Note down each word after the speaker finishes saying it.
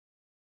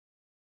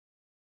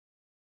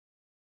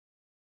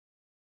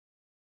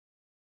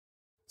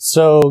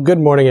So, good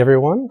morning,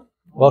 everyone.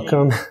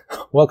 Welcome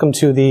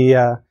to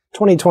the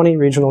 2020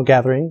 Regional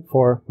Gathering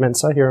for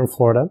Mensa here in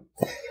Florida.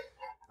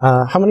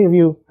 How many of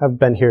you have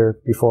been here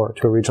before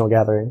to a regional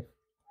gathering?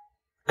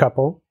 A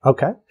couple?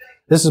 Okay.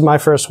 This is my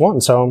first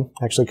one, so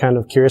I'm actually kind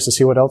of curious to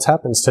see what else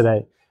happens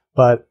today.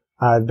 But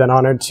I've been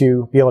honored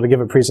to be able to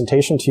give a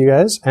presentation to you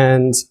guys,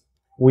 and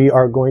we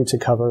are going to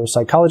cover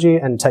psychology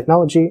and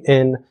technology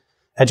in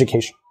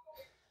education.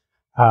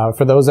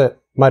 For those that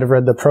might have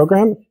read the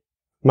program,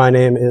 my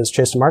name is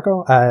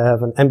DiMarco. I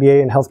have an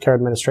MBA in Healthcare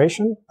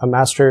Administration, a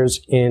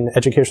master's in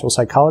Educational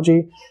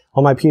Psychology.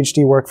 All my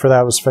PhD work for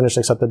that was finished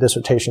except the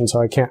dissertation,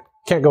 so I can't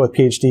go with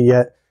PhD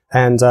yet.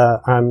 And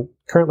I'm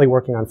currently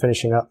working on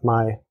finishing up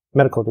my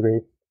medical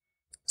degree.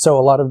 So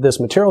a lot of this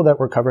material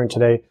that we're covering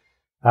today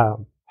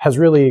has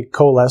really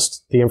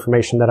coalesced the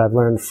information that I've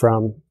learned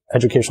from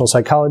educational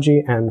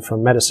psychology and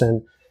from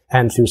medicine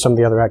and through some of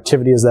the other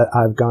activities that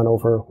I've gone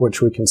over,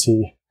 which we can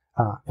see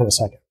in a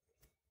second.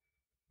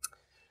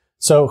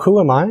 So who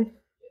am I?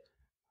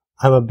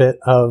 I'm a bit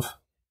of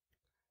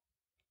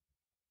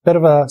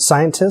a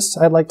scientist,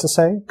 I'd like to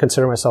say,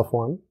 consider myself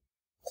one,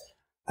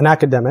 an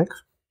academic,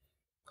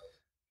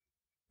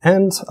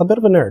 and a bit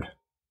of a nerd.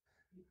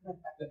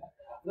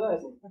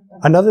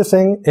 Another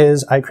thing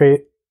is I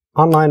create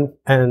online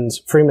and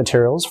free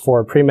materials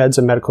for pre-meds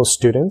and medical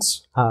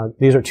students.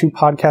 These are 2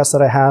 podcasts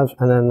that I have,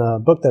 and then a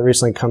book that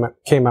recently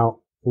came out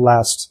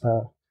late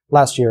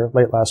last year.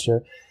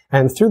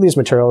 And through these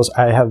materials,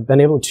 I have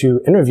been able to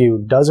interview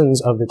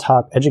dozens of the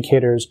top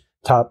educators,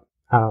 top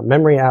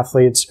memory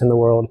athletes in the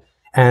world,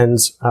 and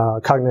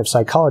cognitive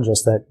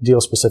psychologists that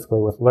deal specifically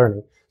with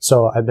learning.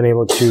 So I've been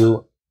able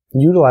to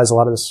utilize a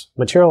lot of this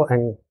material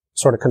and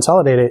sort of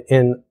consolidate it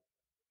in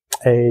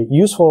a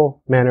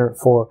useful manner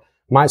for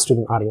my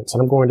student audience.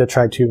 And I'm going to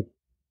try to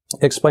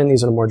explain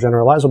these in a more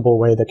generalizable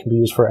way that can be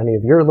used for any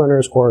of your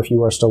learners or if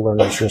you are still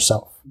learners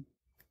yourself.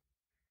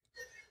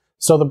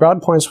 So the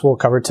broad points we'll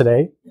cover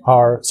today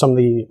are some of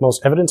the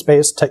most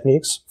evidence-based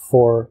techniques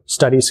for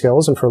study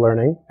skills and for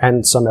learning,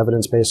 and some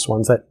evidence-based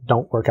ones that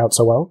don't work out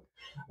so well.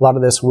 A lot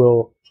of this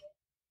will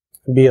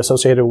be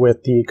associated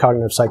with the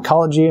cognitive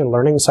psychology and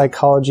learning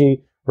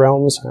psychology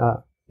realms.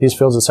 These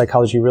fields of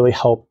psychology really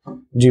help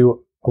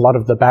do a lot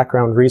of the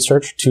background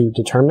research to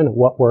determine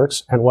what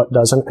works and what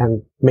doesn't,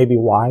 and maybe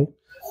why.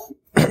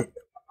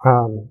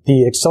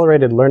 The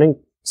accelerated learning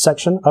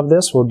section of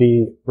this will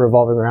be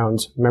revolving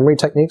around memory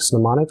techniques,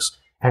 mnemonics,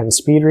 and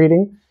speed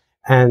reading.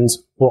 And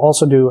we'll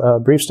also do a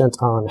brief stint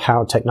on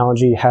how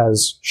technology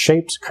has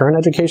shaped current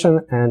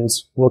education and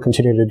will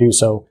continue to do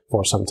so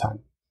for some time.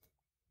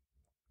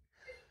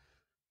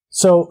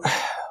 So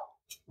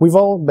we've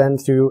all been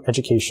through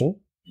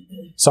education.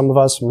 Some of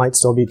us might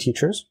still be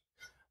teachers,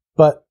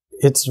 but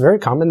it's very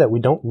common that we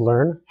don't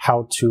learn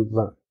how to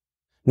learn.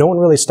 No one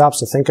really stops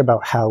to think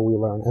about how we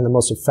learn and the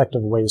most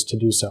effective ways to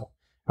do so.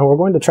 And we're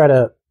going to try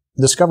to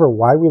discover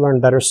why we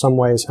learn better some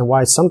ways and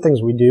why some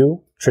things we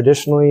do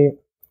traditionally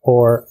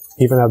or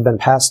even have been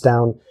passed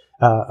down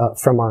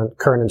from our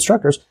current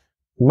instructors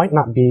might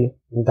not be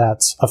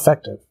that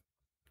effective.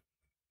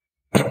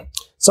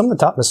 Some of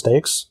the top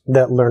mistakes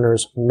that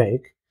learners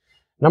make.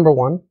 Number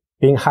 1,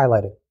 being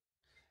highlighting.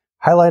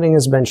 Highlighting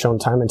has been shown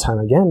time and time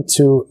again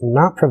to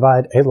not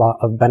provide a lot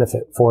of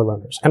benefit for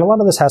learners. And a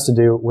lot of this has to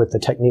do with the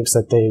techniques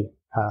that they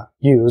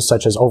use,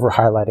 such as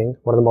over-highlighting,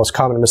 one of the most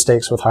common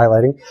mistakes with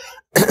highlighting.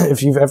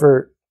 If you've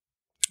ever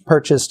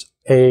purchased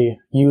a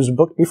used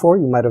book before,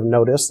 you might have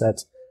noticed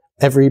that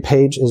every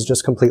page is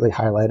just completely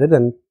highlighted,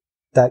 and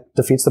that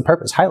defeats the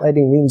purpose.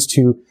 Highlighting means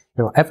to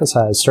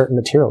emphasize certain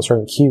materials,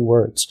 certain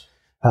keywords,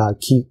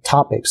 key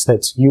topics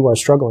that you are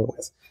struggling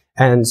with.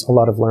 And a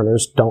lot of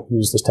learners don't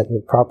use this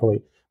technique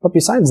properly. But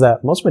besides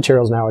that, most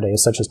materials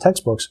nowadays, such as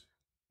textbooks,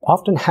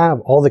 often have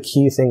all the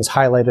key things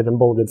highlighted and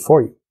bolded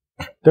for you.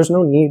 There's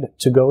no need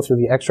to go through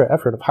the extra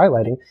effort of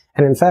highlighting.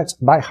 And in fact,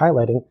 by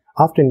highlighting,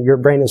 often your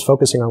brain is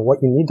focusing on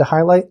what you need to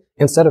highlight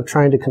instead of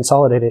trying to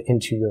consolidate it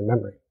into your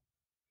memory.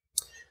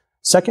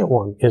 Second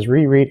one is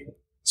rereading,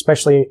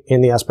 especially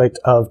in the aspect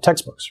of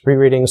textbooks.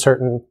 Rereading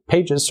certain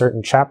pages,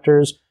 certain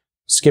chapters,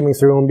 skimming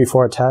through them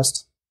before a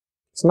test.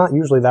 It's not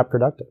usually that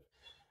productive.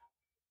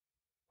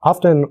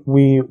 Often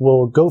we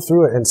will go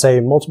through it and say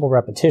multiple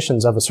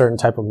repetitions of a certain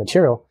type of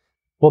material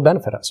will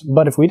benefit us.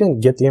 But if we didn't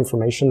get the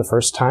information the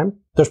first time,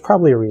 there's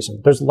probably a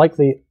reason. There's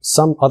likely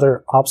some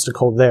other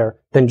obstacle there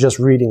than just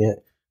reading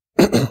it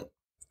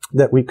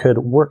that we could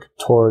work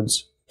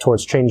towards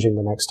changing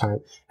the next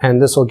time.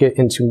 And this will get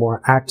into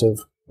more active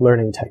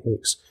learning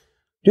techniques.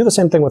 Do the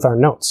same thing with our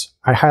notes.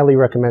 I highly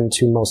recommend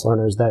to most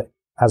learners that,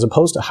 as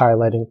opposed to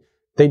highlighting,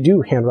 they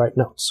do handwrite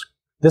notes.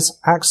 This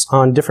acts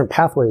on different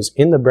pathways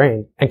in the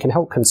brain and can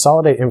help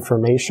consolidate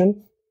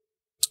information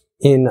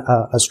in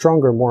a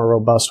stronger, more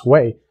robust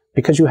way,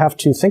 because you have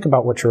to think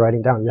about what you're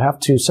writing down. You have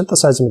to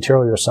synthesize the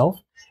material yourself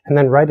and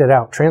then write it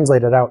out,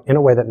 translate it out in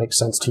a way that makes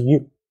sense to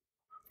you.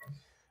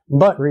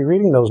 But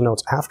rereading those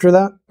notes after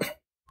that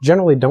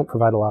generally don't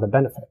provide a lot of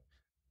benefit.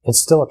 It's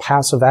still a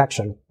passive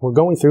action. We're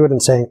going through it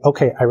and saying,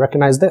 okay, I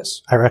recognize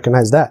this, I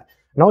recognize that.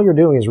 And all you're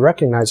doing is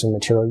recognizing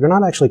material. You're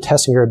not actually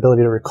testing your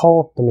ability to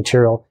recall the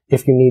material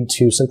if you need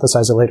to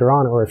synthesize it later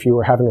on, or if you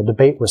were having a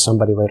debate with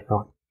somebody later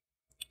on.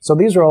 So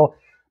these are all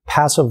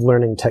passive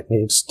learning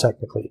techniques,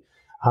 technically.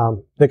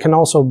 They can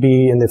also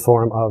be in the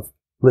form of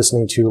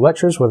listening to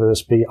lectures, whether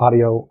this be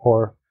audio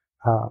or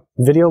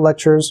video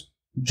lectures.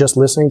 Just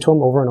listening to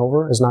them over and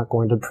over is not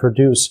going to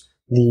produce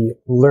the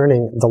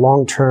learning, the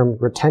long-term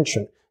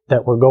retention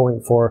that we're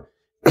going for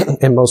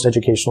in most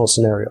educational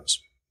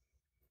scenarios.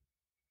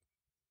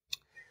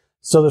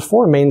 So there's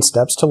 4 main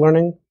steps to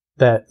learning.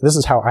 This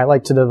is how I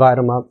like to divide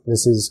them up.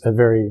 This is a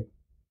very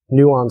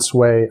nuanced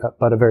way,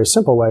 but a very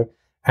simple way.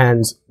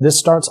 And this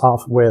starts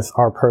off with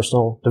our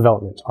personal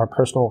development, our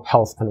personal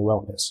health and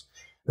wellness.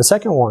 The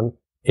second one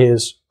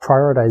is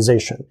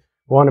prioritization.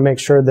 We want to make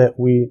sure that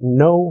we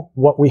know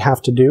what we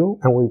have to do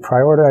and we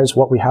prioritize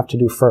what we have to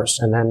do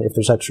first. And then if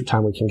there's extra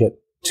time, we can get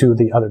to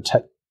the other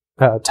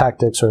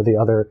tactics or the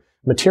other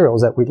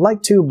materials that we'd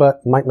like to,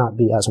 but might not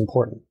be as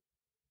important.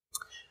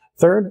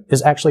 Third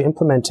is actually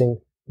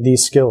implementing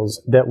these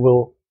skills that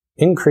will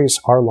increase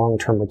our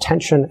long-term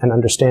retention and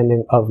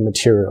understanding of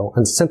material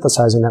and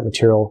synthesizing that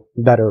material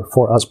better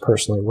for us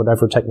personally,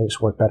 whatever techniques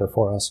work better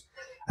for us.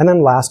 And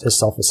then last is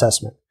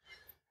self-assessment.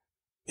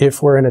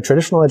 If we're in a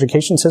traditional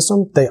education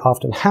system, they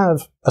often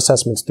have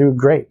assessments through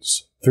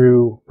grades,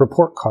 through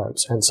report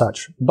cards and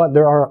such. But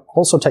there are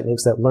also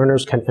techniques that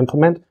learners can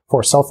implement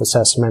for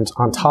self-assessment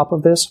on top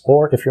of this,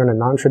 or if you're in a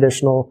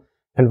non-traditional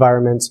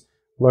environment,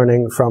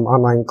 learning from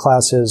online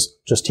classes,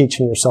 just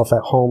teaching yourself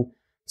at home,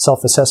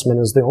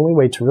 self-assessment is the only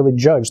way to really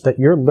judge that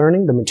you're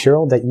learning the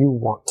material that you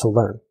want to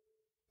learn.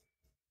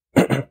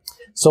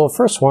 So the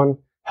first one,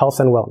 health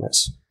and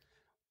wellness.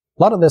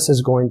 A lot of this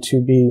is going to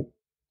be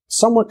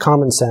somewhat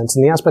common sense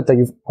in the aspect that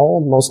you've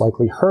all most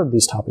likely heard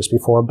these topics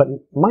before, but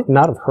might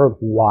not have heard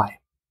why.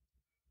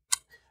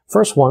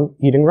 First one,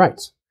 eating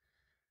right.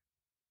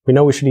 We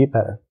know we should eat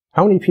better.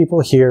 How many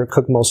people here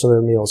cook most of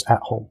their meals at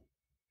home?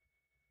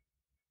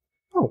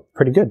 Oh,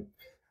 pretty good.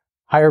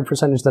 Higher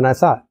percentage than I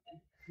thought.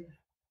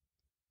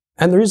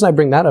 And the reason I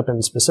bring that up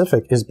in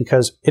specific is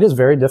because it is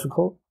very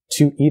difficult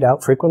to eat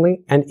out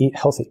frequently and eat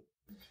healthy.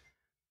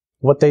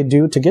 What they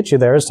do to get you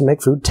there is to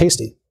make food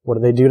tasty. What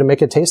do they do to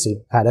make it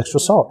tasty? Add extra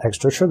salt,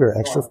 extra sugar,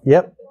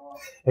 yep,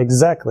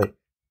 exactly.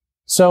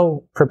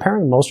 So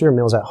preparing most of your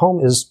meals at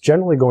home is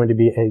generally going to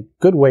be a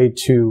good way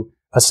to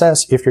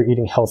assess if you're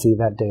eating healthy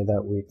that day,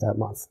 that week, that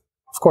month.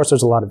 Of course,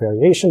 there's a lot of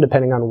variation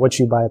depending on what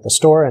you buy at the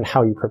store and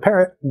how you prepare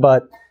it,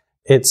 but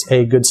it's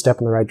a good step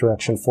in the right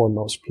direction for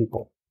most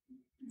people.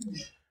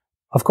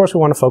 Of course, we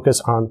want to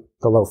focus on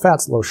the low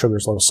fats, low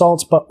sugars, low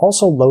salts, but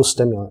also low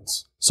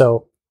stimulants.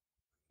 So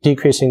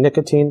decreasing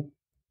nicotine,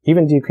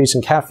 even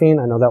decreasing caffeine.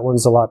 I know that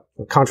one's a lot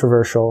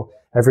controversial.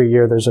 Every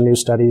year there's a new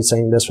study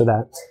saying this or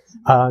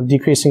that.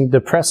 Decreasing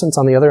depressants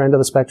on the other end of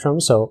the spectrum,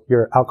 so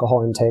your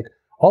alcohol intake.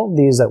 All of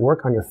these that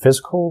work on your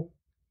physical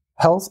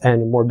health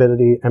and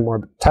morbidity and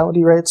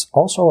mortality rates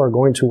also are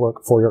going to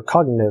work for your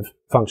cognitive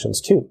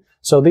functions too.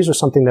 So these are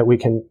something that we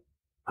can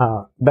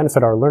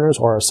benefit our learners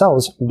or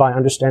ourselves by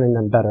understanding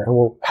them better. And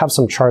we'll have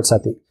some charts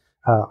at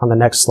on the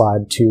next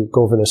slide to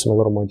go over this in a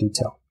little more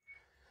detail.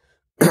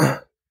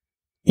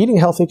 Eating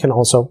healthy can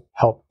also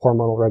help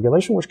hormonal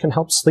regulation, which can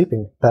help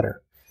sleeping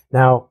better.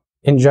 Now,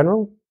 in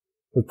general,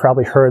 we've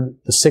probably heard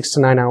the 6 to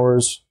 9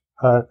 hours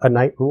a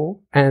night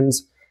rule, and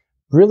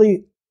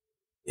really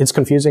it's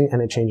confusing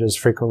and it changes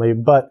frequently,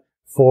 but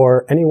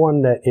for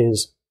anyone that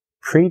is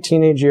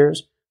pre-teenage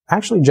years,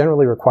 actually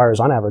generally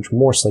requires on average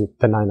more sleep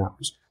than 9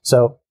 hours.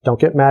 So don't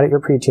get mad at your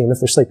preteen if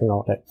they're sleeping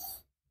all day.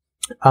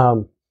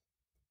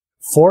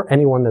 For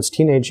anyone that's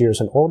teenage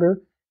years and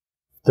older,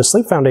 the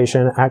Sleep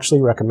Foundation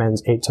actually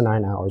recommends 8 to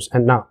 9 hours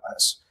and not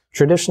less.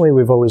 Traditionally,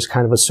 we've always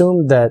kind of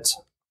assumed that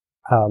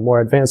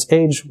more advanced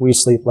age, we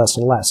sleep less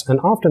and less. And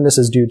often this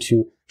is due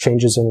to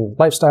changes in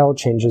lifestyle,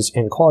 changes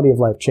in quality of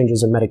life,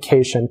 changes in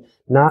medication,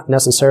 not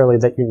necessarily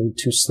that you need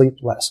to sleep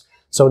less.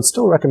 So it's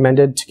still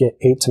recommended to get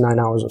 8 to 9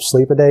 hours of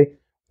sleep a day.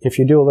 If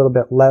you do a little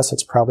bit less,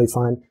 it's probably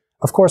fine.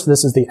 Of course,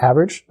 this is the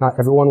average. Not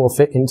everyone will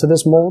fit into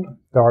this mold.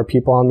 There are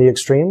people on the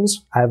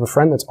extremes. I have a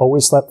friend that's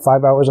always slept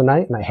 5 hours a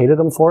night, and I hated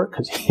him for it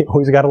because he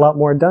always got a lot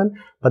more done,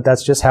 but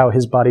that's just how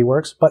his body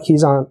works. But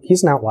he's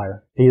an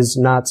outlier. He's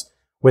not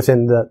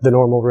within the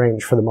normal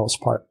range for the most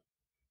part.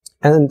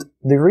 And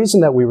the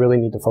reason that we really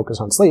need to focus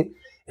on sleep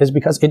is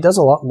because it does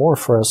a lot more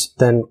for us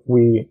than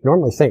we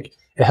normally think.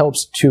 It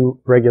helps to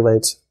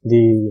regulate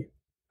the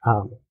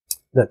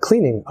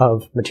cleaning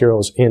of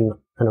materials in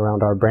and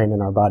around our brain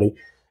and our body,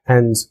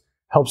 and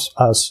helps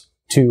us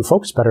to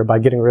focus better by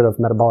getting rid of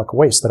metabolic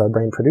waste that our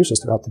brain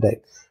produces throughout the day.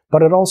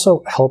 But it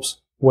also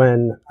helps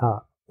when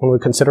we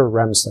consider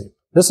REM sleep.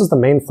 This is the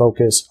main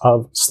focus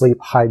of sleep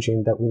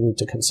hygiene that we need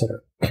to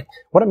consider.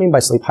 What I mean by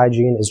sleep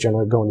hygiene is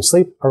generally going to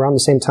sleep around the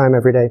same time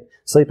every day,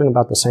 sleeping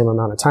about the same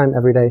amount of time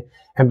every day.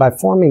 And by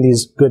forming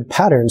these good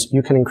patterns,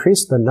 you can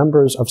increase the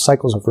numbers of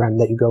cycles of REM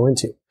that you go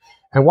into.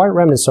 And why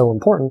REM is so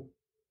important,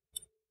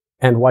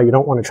 and why you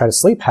don't want to try to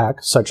sleep hack,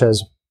 such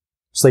as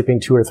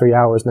sleeping 2 or 3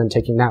 hours and then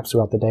taking naps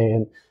throughout the day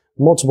and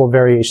multiple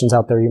variations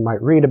out there you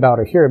might read about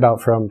or hear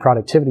about from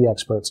productivity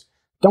experts.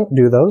 Don't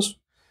do those.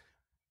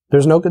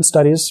 There's no good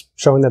studies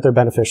showing that they're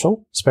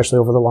beneficial, especially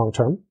over the long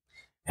term.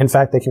 In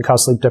fact, they can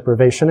cause sleep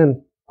deprivation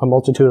in a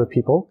multitude of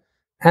people,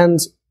 and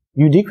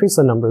you decrease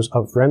the numbers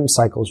of REM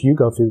cycles you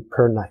go through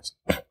per night.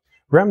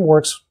 REM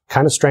works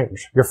kind of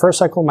strange. Your first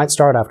cycle might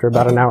start after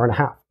about an hour and a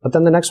half, but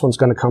then the next one's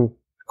going to come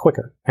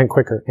quicker and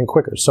quicker and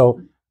quicker.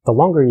 So the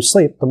longer you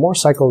sleep, the more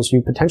cycles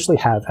you potentially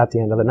have at the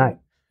end of the night.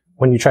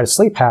 When you try to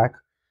sleep hack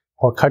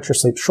or cut your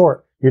sleep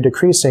short, you're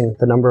decreasing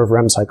the number of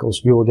REM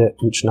cycles you will get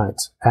each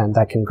night, and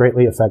that can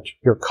greatly affect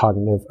your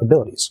cognitive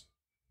abilities.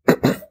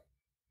 Of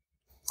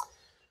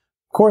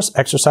course,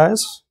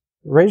 exercise.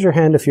 Raise your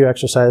hand if you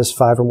exercise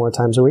 5 or more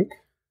times a week.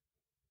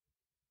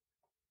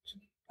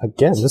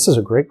 Again, this is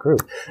a great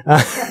group.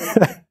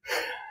 The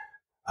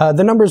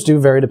numbers do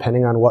vary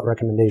depending on what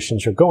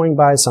recommendations you're going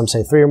by. Some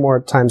say 3 or more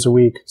times a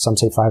week. Some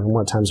say 5 or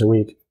more times a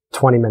week,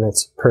 20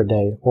 minutes per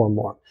day or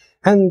more.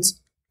 And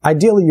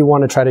ideally, you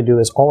want to try to do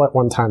this all at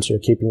one time so you're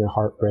keeping your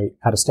heart rate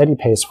at a steady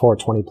pace for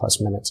 20 plus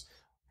minutes.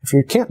 If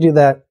you can't do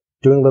that,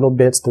 doing little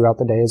bits throughout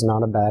the day is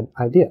not a bad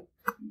idea.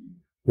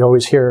 You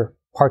always hear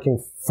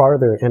parking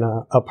farther in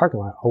a parking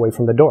lot away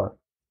from the door.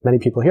 Many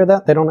people hear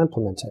that, they don't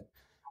implement it.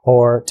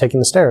 Or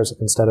taking the stairs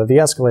instead of the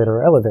escalator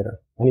or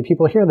elevator. Many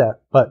people hear that,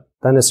 but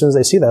then as soon as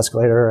they see the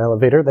escalator or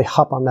elevator, they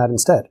hop on that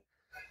instead.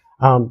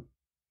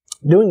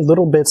 Doing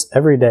little bits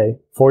every day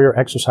for your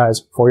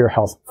exercise, for your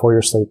health, for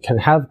your sleep can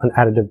have an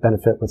additive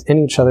benefit within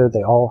each other.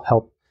 They all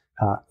help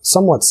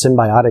somewhat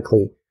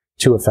symbiotically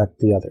to affect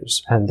the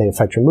others. And they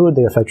affect your mood,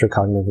 they affect your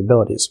cognitive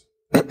abilities.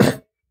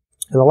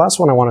 And the last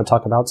one I want to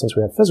talk about, since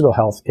we have physical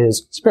health,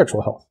 is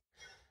spiritual health.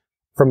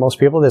 For most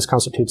people, this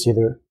constitutes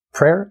either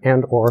prayer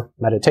and or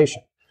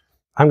meditation.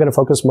 I'm going to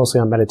focus mostly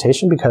on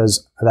meditation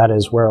because that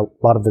is where a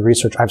lot of the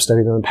research I've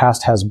studied in the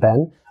past has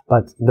been,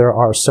 but there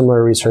are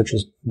similar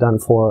researches done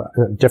for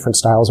different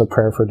styles of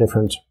prayer for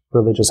different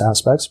religious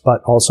aspects,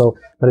 but also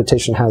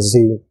meditation has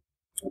the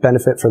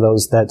benefit for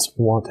those that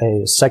want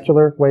a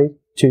secular way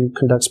to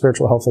conduct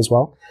spiritual health as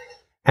well.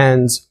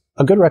 And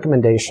a good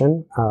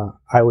recommendation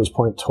I always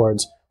point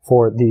towards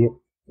for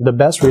the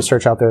best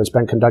research out there that's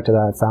been conducted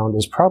that I've found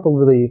is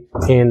probably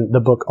in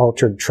the book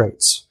Altered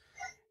Traits.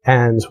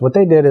 And what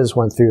they did is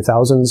went through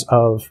thousands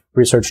of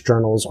research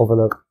journals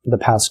over the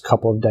past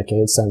couple of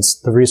decades since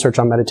the research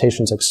on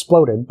meditations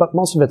exploded, but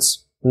most of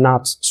it's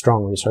not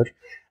strong research.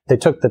 They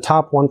took the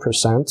top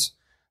 1%,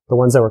 the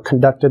ones that were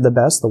conducted the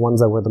best, the ones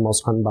that were the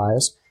most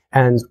unbiased,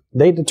 and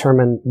they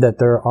determined that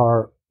there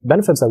are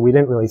benefits that we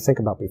didn't really think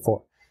about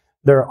before.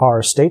 There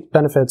are state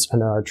benefits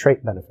and there are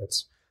trait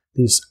benefits.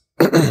 These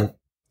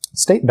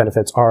state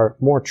benefits are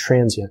more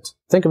transient.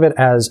 Think of it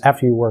as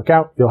after you work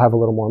out, you'll have a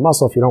little more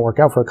muscle. If you don't work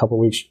out for a couple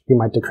of weeks, you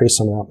might decrease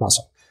some of that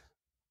muscle.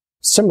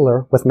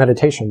 Similar with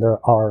meditation, there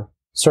are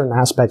certain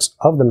aspects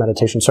of the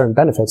meditation, certain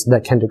benefits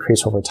that can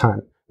decrease over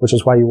time, which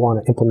is why you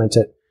want to implement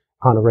it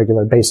on a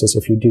regular basis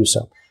if you do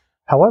so.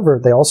 However,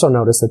 they also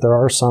noticed that there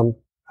are some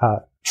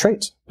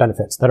trait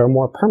benefits that are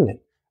more permanent.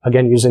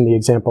 Again, using the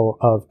example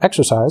of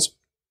exercise,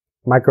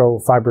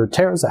 microfiber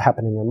tears that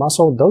happen in your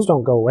muscle, those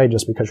don't go away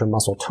just because your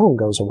muscle tone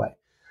goes away.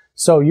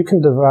 So you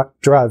can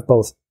derive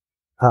both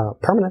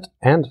permanent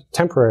and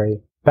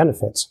temporary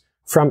benefits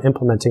from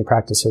implementing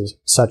practices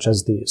such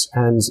as these.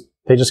 And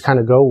they just kind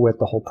of go with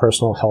the whole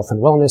personal health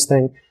and wellness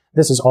thing.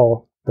 This is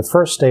all the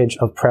first stage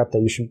of prep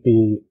that you should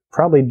be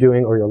probably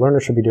doing or your learner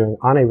should be doing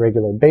on a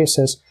regular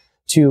basis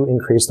to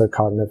increase their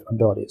cognitive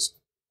abilities.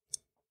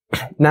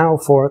 Now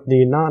for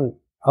the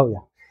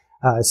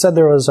I said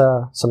there was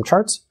some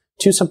charts,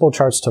 2 simple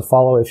charts to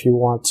follow if you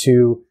want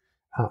to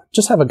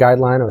just have a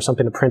guideline or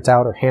something to print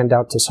out or hand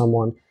out to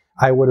someone.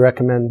 I would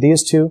recommend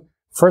these 2.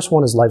 First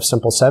one is Life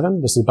Simple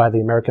 7. This is by the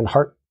American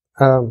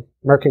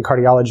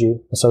Cardiology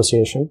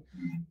Association,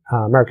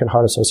 American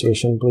Heart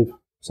Association, I believe,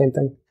 same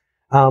thing.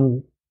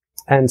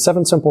 And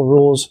 7 simple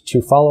rules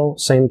to follow,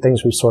 same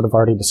things we've sort of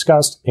already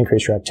discussed.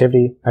 Increase your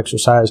activity,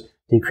 exercise,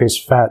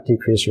 decrease fat,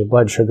 decrease your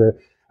blood sugar.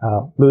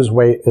 Lose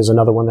weight is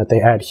another one that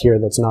they add here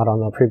that's not on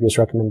the previous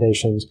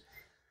recommendations.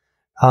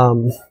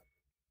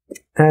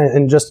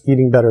 And just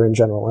eating better in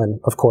general, and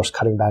of course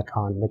cutting back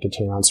on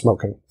nicotine, on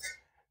smoking.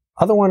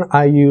 Other one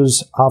I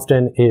use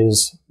often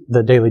is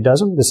the Daily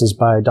Dozen. This is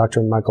by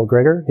Dr. Michael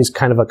Greger. He's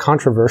kind of a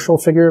controversial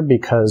figure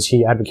because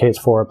he advocates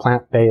for a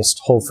plant-based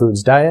whole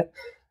foods diet.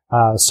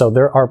 So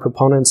there are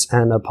proponents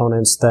and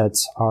opponents that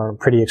are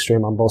pretty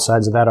extreme on both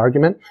sides of that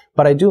argument.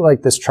 But I do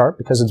like this chart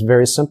because it's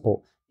very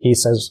simple. He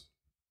says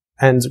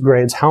and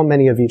grades how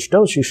many of each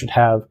dose you should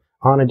have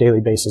on a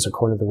daily basis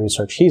according to the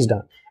research he's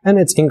done. And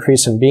it's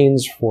increase in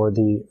beans for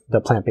the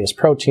plant-based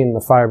protein,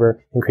 the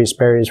fiber, increased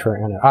berries for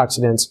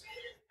antioxidants,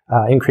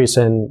 increase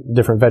in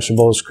different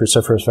vegetables,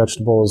 cruciferous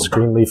vegetables,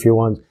 green leafy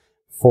ones,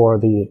 for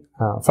the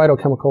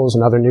phytochemicals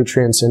and other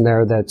nutrients in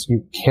there that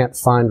you can't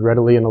find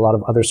readily in a lot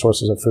of other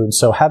sources of food.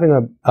 So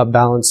having a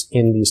balance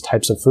in these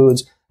types of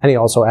foods, and he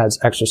also adds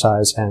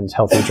exercise and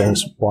healthy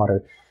drinks,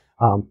 water,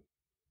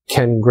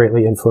 can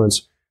greatly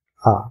influence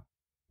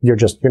your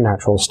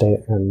natural state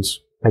and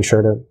make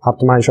sure to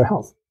optimize your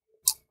health.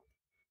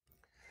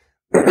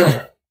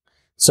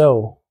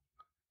 So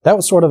that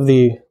was sort of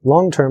the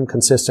long-term,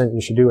 consistent,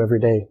 you should do every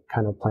day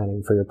kind of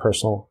planning for your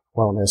personal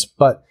wellness.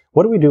 But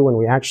what do we do when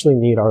we actually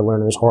need our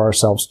learners or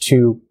ourselves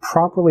to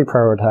properly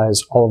prioritize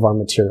all of our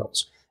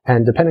materials?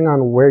 And depending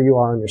on where you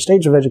are in your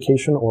stage of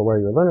education or where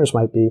your learners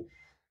might be,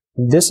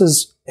 this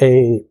is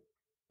a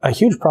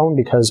huge problem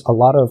because a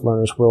lot of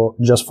learners will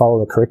just follow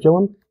the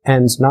curriculum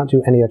and not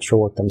do any extra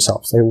work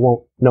themselves. They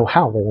won't know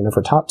how. They were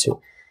never taught to.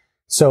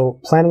 So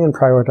planning and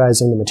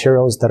prioritizing the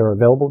materials that are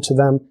available to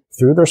them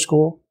through their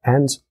school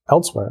and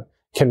elsewhere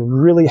can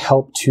really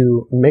help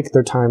to make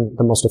their time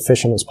the most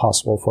efficient as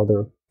possible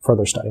for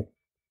their study.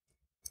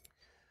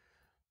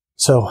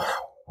 So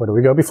where do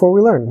we go before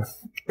we learn?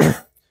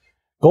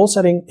 Goal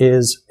setting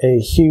is a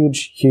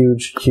huge,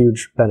 huge,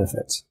 huge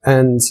benefit.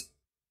 And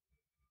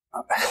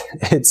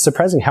it's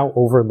surprising how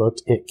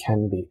overlooked it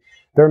can be.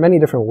 There are many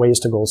different ways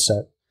to goal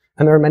set,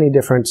 and there are many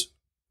different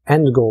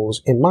end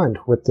goals in mind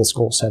with this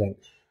goal setting.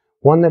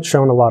 One that's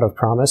shown a lot of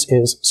promise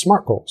is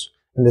SMART goals,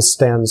 and this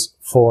stands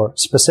for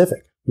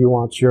specific. You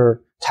want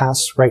your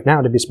tasks right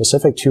now to be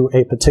specific to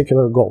a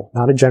particular goal,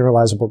 not a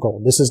generalizable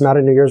goal. This is not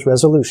a New Year's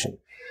resolution.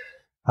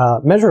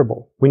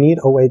 Measurable. We need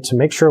a way to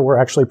make sure we're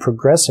actually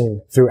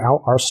progressing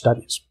throughout our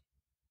studies.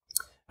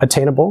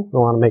 Attainable. We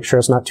want to make sure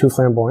it's not too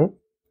flamboyant.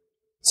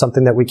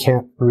 Something that we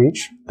can't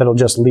reach, that'll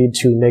just lead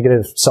to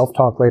negative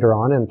self-talk later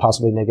on and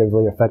possibly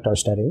negatively affect our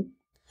studying.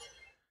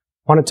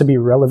 Want it to be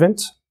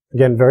relevant.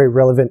 Again, very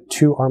relevant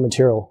to our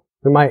material.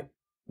 We might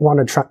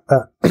want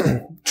to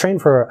train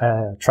for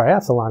a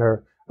triathlon,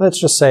 or let's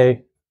just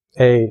say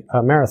a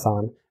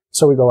marathon.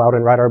 So we go out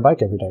and ride our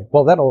bike every day.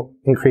 Well, that'll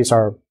increase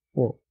our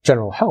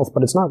general health,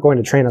 but it's not going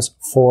to train us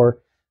for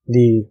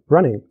the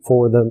running,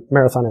 for the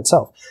marathon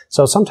itself.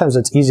 So sometimes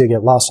it's easy to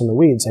get lost in the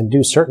weeds and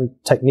do certain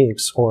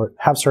techniques or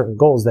have certain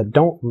goals that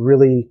don't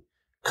really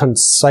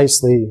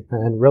concisely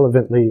and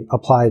relevantly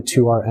apply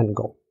to our end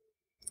goal.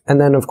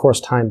 And then, of course,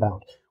 time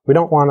bound. We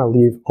don't want to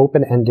leave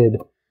open-ended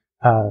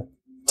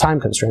time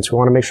constraints. We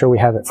want to make sure we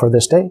have it for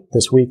this day,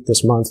 this week,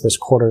 this month, this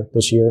quarter,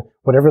 this year,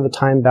 whatever the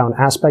time-bound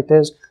aspect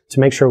is, to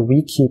make sure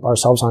we keep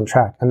ourselves on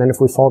track. And then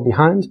if we fall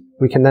behind,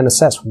 we can then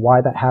assess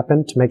why that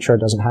happened to make sure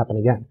it doesn't happen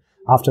again.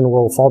 Often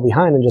we'll fall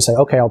behind and just say,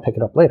 okay, I'll pick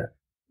it up later.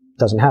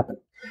 Doesn't happen.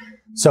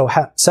 So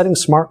setting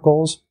SMART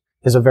goals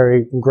is a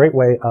very great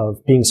way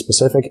of being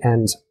specific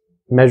and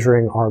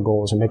measuring our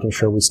goals and making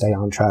sure we stay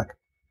on track.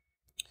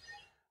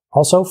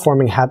 Also,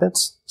 forming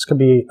habits. This could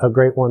be a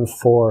great one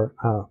for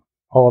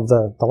all of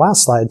the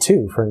last slide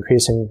too, for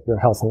increasing your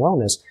health and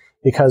wellness,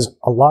 because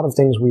a lot of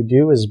things we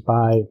do is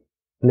by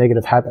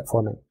negative habit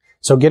forming.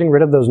 So getting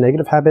rid of those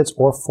negative habits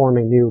or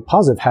forming new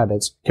positive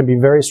habits can be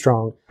very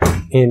strong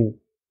in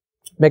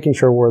making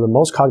sure we're the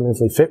most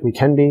cognitively fit we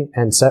can be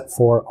and set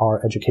for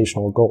our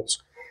educational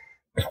goals.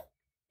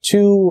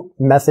 Two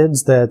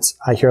methods that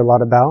I hear a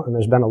lot about, and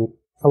there's been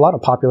a lot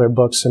of popular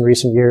books in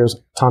recent years,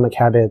 Atomic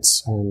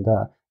Habits and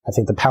I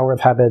think The Power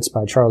of Habits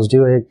by Charles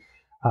Duhigg.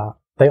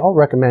 They all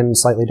recommend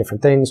slightly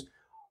different things,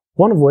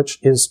 one of which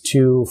is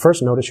to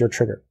first notice your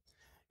trigger.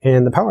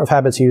 In The Power of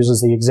Habits, he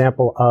uses the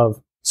example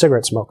of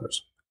cigarette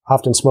smokers,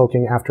 often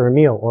smoking after a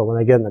meal or when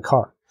they get in the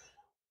car.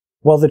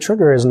 Well, the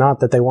trigger is not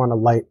that they want to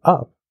light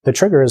up. The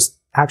trigger is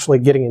actually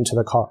getting into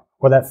the car,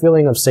 or that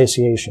feeling of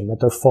satiation, that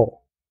they're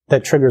full,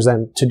 that triggers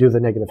them to do the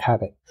negative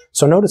habit.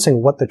 So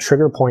noticing what the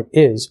trigger point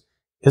is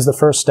the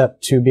first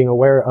step to being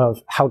aware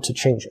of how to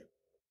change it.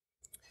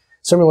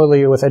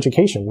 Similarly, with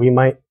education, we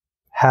might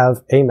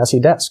have a messy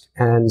desk,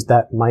 and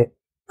that might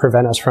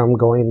prevent us from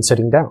going and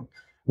sitting down,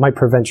 might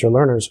prevent your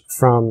learners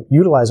from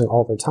utilizing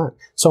all their time.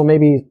 So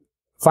maybe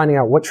finding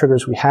out what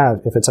triggers we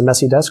have. If it's a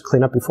messy desk,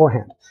 clean up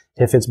beforehand.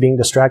 If it's being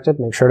distracted,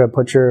 make sure to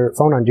put your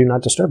phone on Do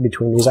Not Disturb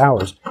between these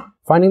hours.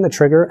 Finding the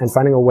trigger and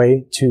finding a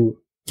way to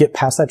get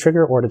past that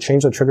trigger or to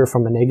change the trigger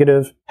from a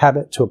negative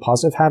habit to a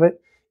positive habit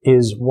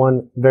is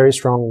one very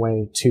strong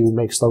way to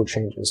make slow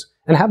changes.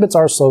 And habits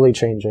are slowly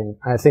changing.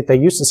 I think they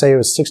used to say it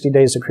was 60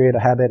 days to create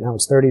a habit. Now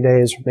it's 30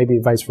 days, maybe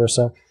vice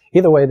versa.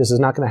 Either way, this is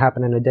not going to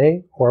happen in a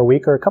day or a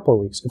week or a couple of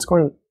weeks. It's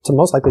going to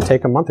most likely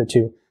take a month or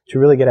two to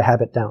really get a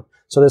habit down.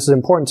 So this is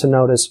important to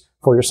notice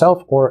for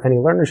yourself or any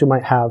learners you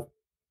might have,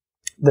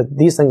 that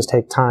these things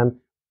take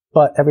time,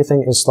 but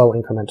everything is slow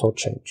incremental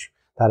change.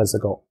 That is the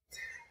goal.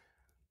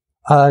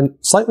 A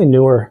slightly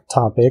newer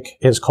topic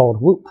is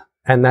called WHOOP,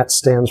 and that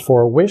stands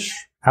for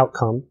Wish,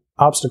 Outcome,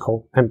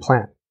 Obstacle, and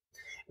Plan.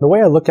 The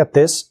way I look at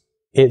this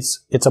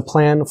is it's a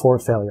plan for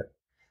failure.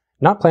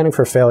 Not planning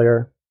for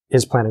failure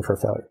is planning for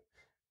failure.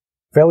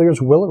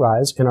 Failures will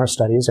arise in our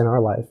studies, in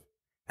our life,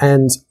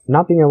 and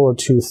not being able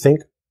to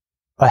think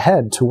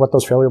ahead to what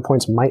those failure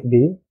points might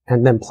be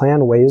and then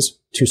plan ways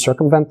to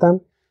circumvent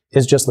them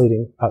is just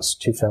leading us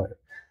to failure.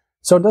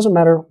 So it doesn't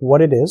matter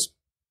what it is.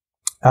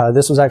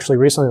 This was actually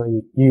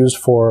recently used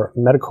for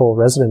medical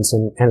residents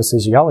in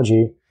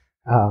anesthesiology.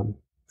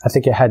 I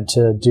think it had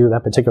to do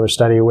that particular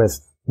study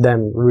with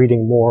them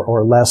reading more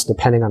or less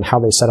depending on how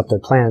they set up their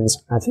plans.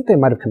 I think they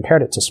might have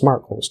compared it to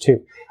SMART goals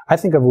too. I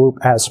think of WHOOP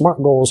as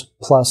SMART goals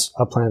plus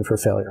a plan for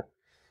failure.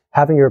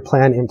 Having your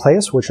plan in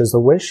place, which is the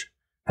wish,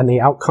 and the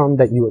outcome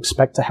that you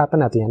expect to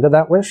happen at the end of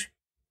that wish,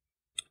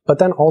 but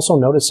then also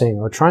noticing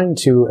or trying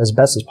to, as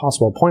best as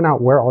possible, point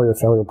out where all your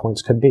failure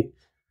points could be.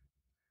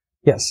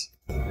 Yes?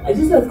 I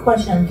just have a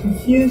question. I'm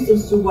confused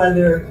as to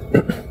whether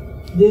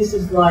this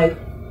is like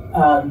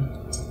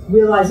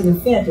realizing a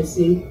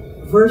fantasy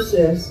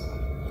versus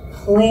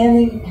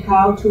planning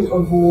how to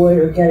avoid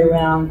or get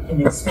around an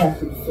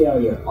expected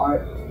failure.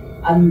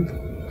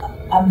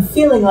 I'm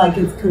feeling like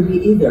it could be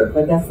either,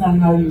 but that's not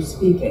how you're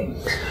speaking.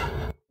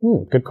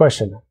 Good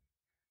question.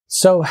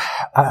 So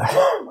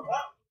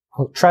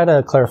I'll try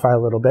to clarify a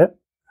little bit.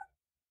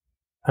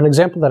 An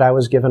example that I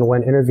was given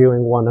when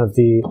interviewing one of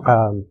the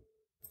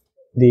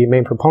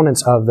main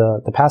proponents of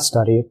the past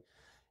study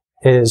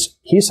is,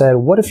 he said,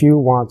 what if you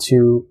want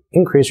to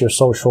increase your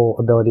social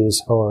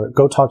abilities or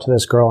go talk to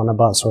this girl on a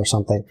bus or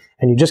something,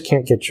 and you just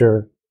can't get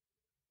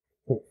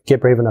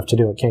brave enough to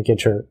do it, can't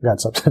get your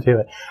guts up to do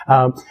it.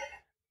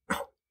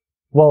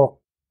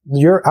 Well,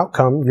 your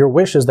outcome, your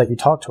wish is that you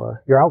talk to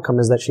her. Your outcome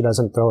is that she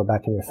doesn't throw it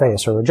back in your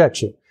face or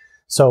reject you.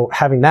 So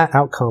having that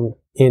outcome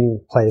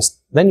in place,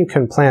 then you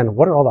can plan,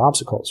 what are all the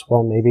obstacles?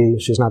 Well, maybe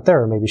she's not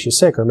there, or maybe she's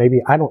sick, or maybe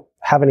I don't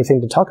have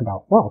anything to talk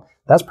about. Well,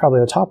 that's probably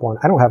the top one.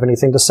 I don't have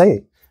anything to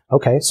say.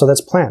 Okay, so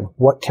let's plan.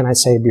 What can I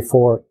say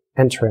before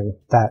entering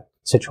that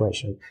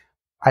situation?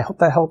 I hope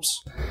that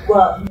helps.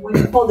 Well, when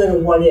you called it a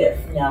what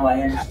if, now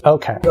I understand.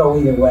 Okay. Go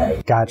either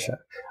way. Gotcha.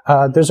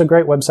 There's a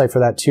great website for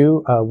that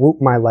too. Whoop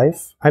My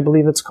Life, I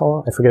believe it's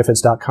called. I forget if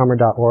it's .com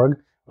or .org,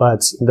 but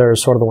they're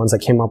sort of the ones that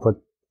came up with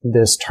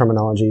this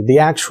terminology. The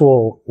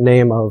actual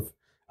name of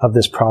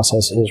this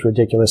process is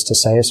ridiculous to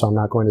say, so I'm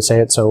not going to say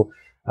it. So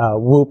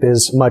Whoop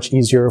is much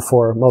easier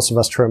for most of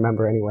us to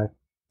remember anyway.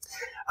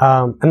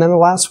 And then the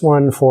last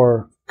one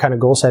for kind of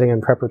goal setting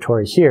and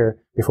preparatory here,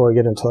 before we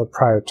get into the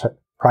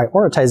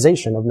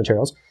prioritization of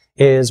materials,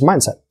 is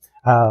mindset.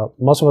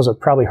 Most of us have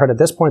probably heard at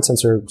this point,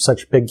 since there are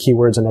such big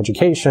keywords in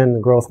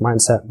education, growth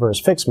mindset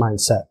versus fixed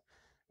mindset.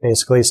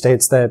 Basically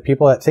states that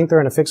people that think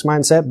they're in a fixed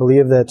mindset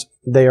believe that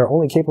they are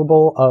only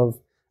capable of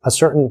a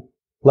certain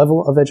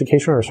level of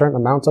education or a certain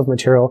amount of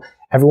material.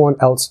 Everyone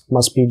else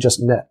must be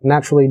just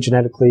naturally,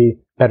 genetically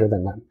better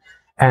than them.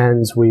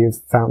 And we've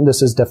found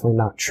this is definitely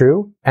not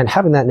true. And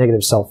having that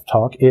negative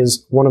self-talk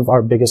is one of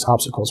our biggest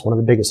obstacles, one of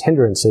the biggest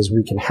hindrances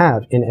we can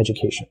have in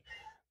education.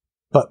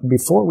 But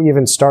before we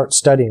even start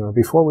studying, or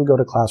before we go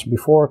to class, or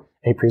before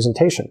a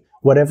presentation,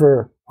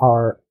 whatever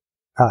our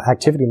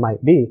activity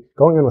might be,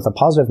 going in with a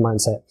positive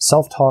mindset,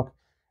 self-talk,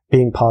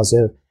 being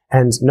positive,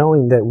 and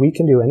knowing that we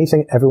can do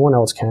anything everyone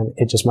else can.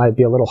 It just might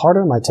be a little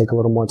harder, might take a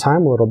little more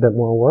time, a little bit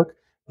more work,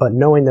 but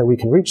knowing that we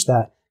can reach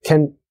that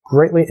can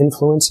greatly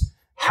influence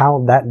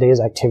how that day's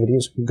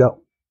activities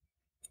go.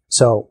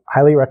 So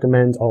highly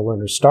recommend all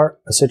learners start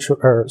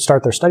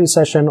their study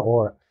session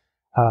or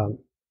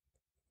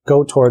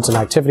go towards an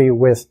activity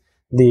with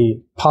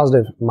the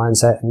positive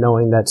mindset,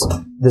 knowing that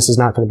this is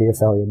not going to be a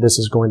failure. This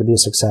is going to be a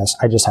success.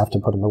 I just have to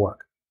put in the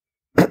work.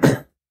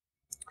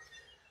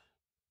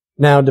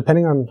 Now,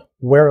 depending on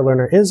where a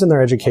learner is in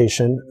their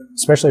education,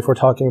 especially if we're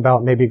talking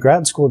about maybe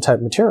grad school type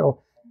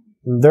material,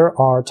 there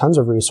are tons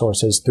of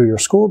resources through your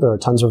school. There are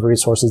tons of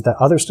resources that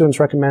other students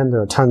recommend.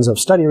 There are tons of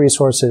study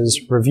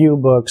resources, review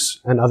books,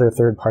 and other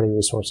third-party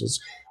resources.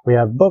 We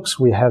have books,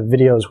 we have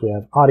videos, we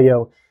have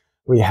audio,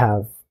 we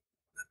have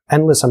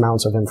endless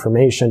amounts of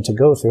information to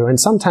go through. And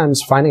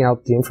sometimes finding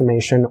out the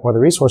information or the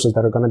resources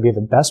that are going to be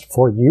the best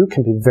for you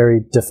can be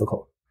very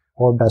difficult,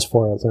 or best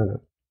for a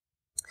learner.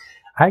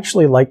 I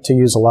actually like to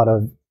use a lot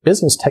of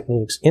business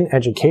techniques in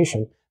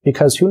education,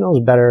 because who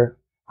knows better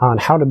on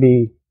how to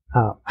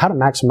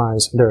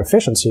maximize their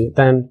efficiency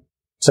than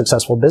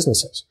successful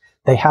businesses.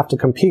 They have to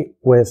compete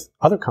with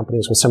other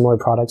companies with similar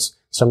products,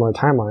 similar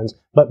timelines,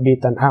 but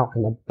beat them out.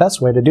 And the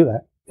best way to do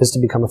that is to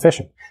become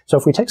efficient. So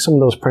if we take some of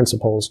those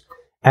principles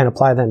and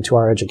apply them to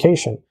our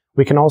education,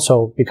 we can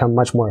also become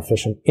much more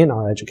efficient in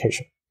our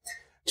education.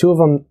 Two of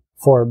them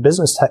for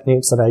business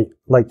techniques that I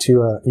like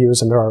to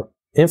use, and there are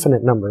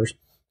infinite numbers,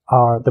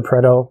 are the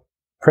Pareto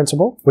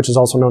principle, which is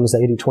also known as the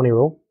 80-20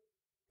 rule,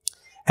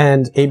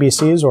 and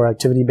ABCs, or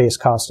activity-based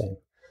costing.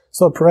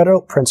 So the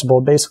Pareto principle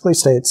basically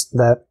states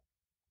that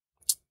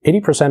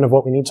 80% of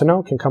what we need to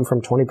know can come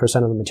from 20%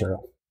 of the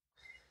material.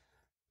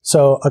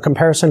 So a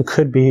comparison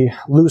could be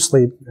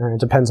loosely, it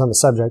depends on the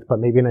subject, but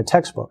maybe in a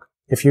textbook.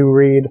 If you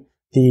read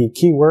the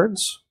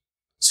keywords,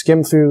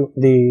 skim through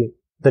the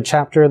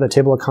chapter, the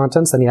table of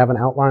contents, then you have an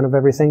outline of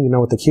everything. You know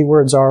what the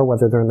keywords are,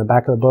 whether they're in the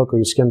back of the book, or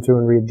you skim through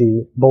and read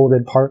the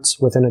bulleted parts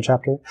within a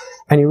chapter,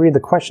 and you read the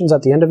questions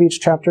at the end of each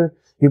chapter,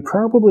 you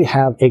probably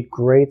have a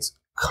great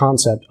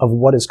concept of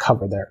what is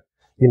covered there.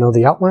 You know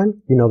the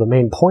outline, you know the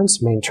main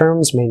points, main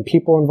terms, main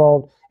people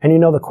involved, and you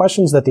know the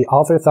questions that the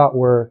author thought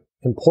were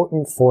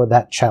important for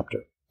that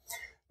chapter.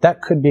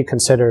 That could be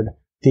considered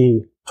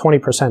the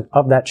 20%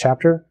 of that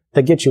chapter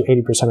that gets you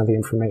 80% of the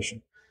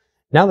information.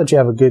 Now that you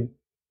have a good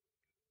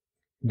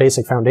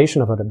basic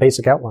foundation of it, a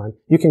basic outline,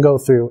 you can go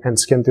through and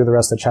skim through the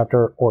rest of the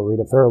chapter or read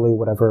it thoroughly,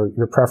 whatever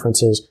your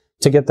preference is,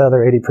 to get the other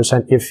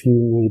 80% if you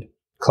need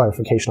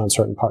clarification on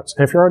certain parts.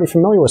 And if you're already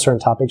familiar with certain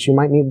topics, you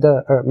might need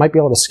to, or might be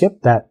able to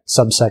skip that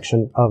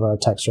subsection of a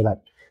text or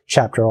that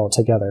chapter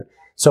altogether.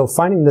 So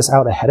finding this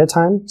out ahead of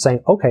time,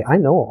 saying, okay, I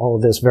know all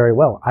of this very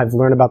well. I've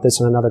learned about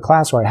this in another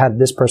class, or I had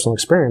this personal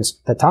experience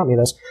that taught me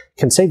this,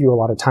 can save you a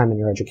lot of time in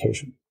your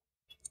education.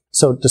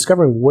 So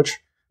discovering which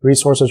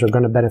resources are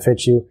going to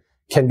benefit you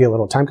can be a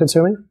little time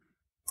consuming,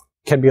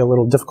 can be a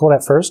little difficult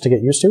at first to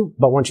get used to,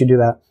 but once you do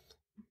that,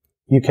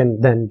 you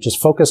can then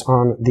just focus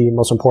on the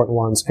most important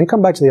ones and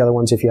come back to the other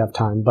ones if you have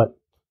time, but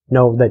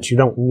know that you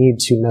don't need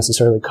to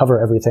necessarily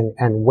cover everything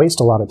and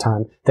waste a lot of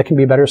time that can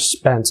be better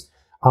spent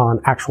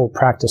on actual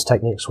practice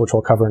techniques, which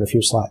we'll cover in a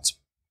few slides.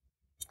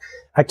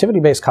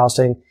 Activity-based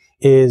costing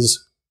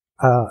is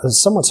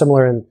somewhat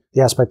similar in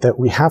the aspect that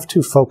we have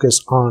to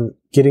focus on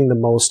getting the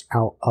most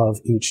out of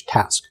each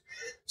task.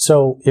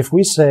 So if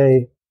we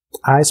say,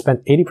 I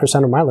spent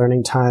 80% of my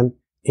learning time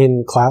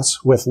in class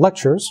with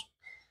lectures,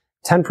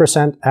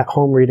 10% at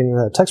home reading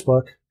the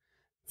textbook,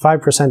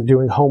 5%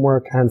 doing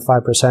homework, and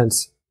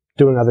 5%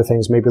 doing other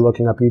things, maybe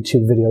looking up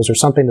YouTube videos or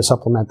something to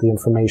supplement the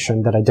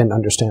information that I didn't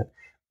understand.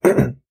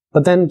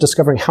 But then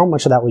discovering how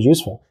much of that was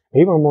useful.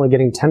 Maybe I'm only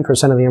getting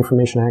 10% of the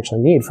information I actually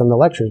need from the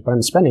lectures, but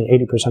I'm spending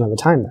 80% of the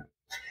time there.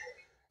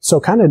 So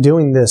kind of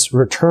doing this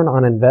return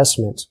on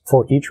investment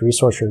for each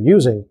resource you're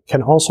using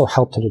can also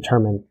help to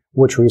determine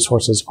which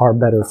resources are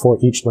better for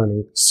each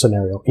learning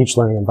scenario, each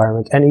learning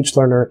environment, and each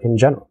learner in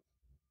general.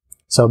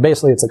 So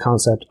basically, it's a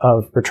concept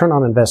of return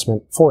on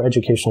investment for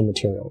educational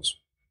materials.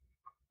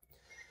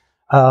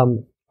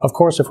 Of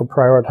course, for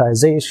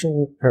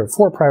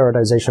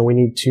prioritization, we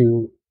need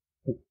to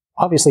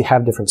obviously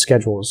have different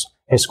schedules.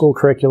 A school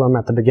curriculum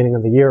at the beginning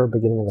of the year,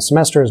 beginning of the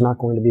semester is not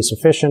going to be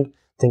sufficient.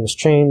 Things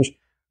change.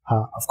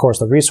 Of course,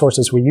 the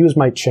resources we use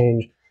might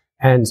change,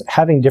 and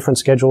having different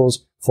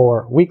schedules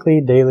for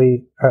weekly,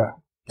 daily,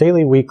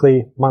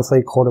 weekly,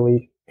 monthly,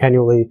 quarterly,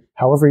 annually,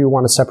 however you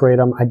want to separate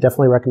them, I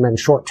definitely recommend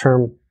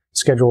short-term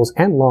schedules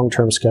and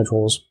long-term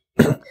schedules.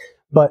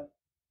 But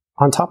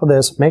on top of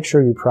this, make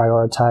sure you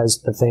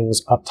prioritize the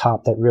things up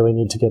top that really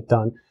need to get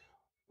done.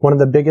 One of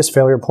the biggest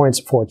failure points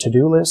for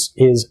to-do lists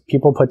is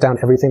people put down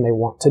everything they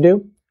want to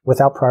do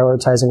without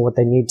prioritizing what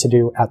they need to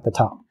do at the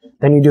top.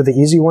 Then you do the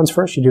easy ones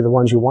first, you do the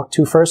ones you want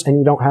to first, and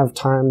you don't have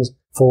times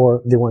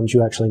for the ones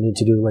you actually need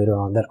to do later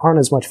on that aren't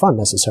as much fun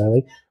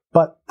necessarily,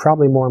 but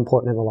probably more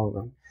important in the long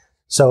run.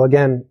 So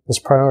again, this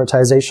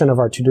prioritization of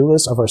our to-do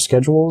list, of our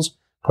schedules,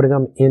 putting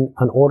them in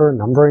an order,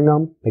 numbering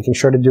them, making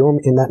sure to do them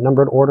in that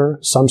numbered order,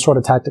 some sort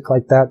of tactic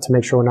like that to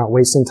make sure we're not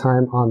wasting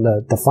time on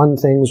the fun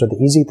things or the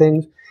easy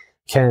things,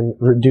 can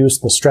reduce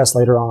the stress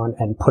later on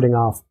and putting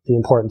off the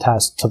important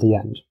tasks to the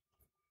end.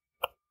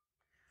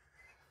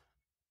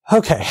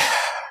 Okay.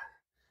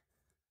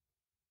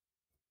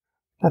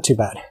 Not too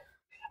bad.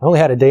 I only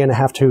had a day and a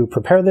half to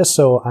prepare this,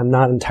 so I'm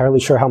not entirely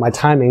sure how my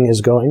timing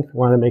is going. I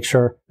want to make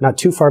sure not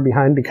too far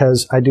behind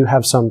because I do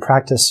have some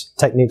practice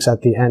techniques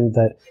at the end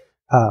that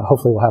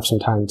hopefully we'll have some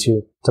time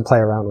to play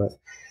around with.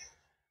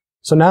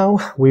 So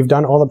now we've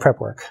done all the prep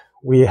work.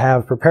 We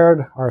have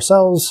prepared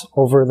ourselves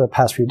over the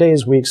past few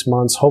days, weeks,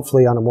 months,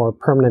 hopefully on a more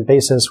permanent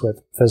basis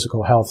with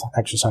physical health,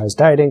 exercise,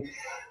 dieting.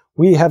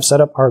 We have set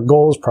up our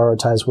goals,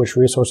 prioritized which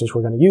resources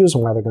we're going to use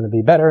and why they're going to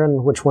be better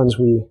and which ones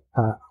we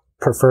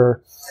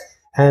prefer.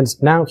 And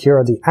now here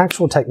are the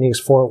actual techniques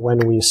for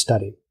when we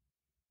study.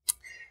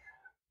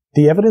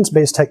 The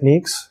evidence-based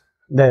techniques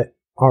that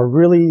are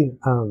really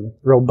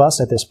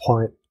robust at this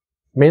point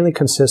mainly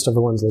consist of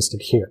the ones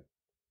listed here.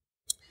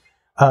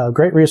 A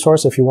great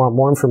resource if you want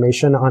more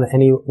information on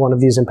any one of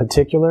these in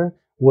particular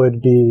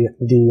would be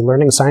the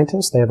Learning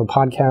Scientist. They have a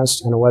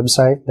podcast and a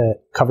website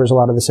that covers a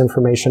lot of this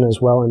information as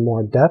well in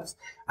more depth.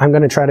 I'm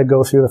going to try to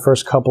go through the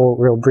first couple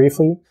real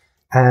briefly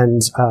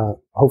and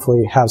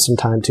hopefully have some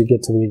time to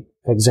get to the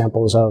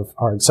examples of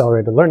our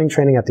accelerated learning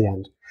training at the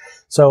end.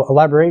 So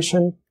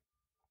elaboration,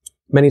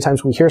 many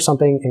times we hear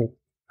something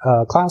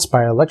in class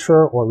by a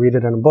lecturer or read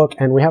it in a book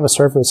and we have a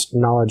surface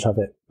knowledge of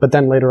it, but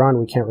then later on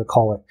we can't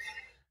recall it.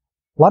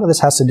 A lot of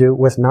this has to do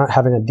with not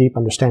having a deep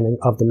understanding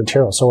of the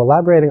material. So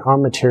elaborating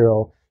on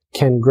material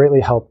can greatly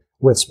help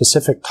with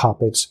specific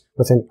topics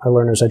within a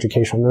learner's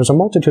education. There's a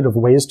multitude of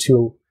ways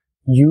to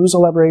use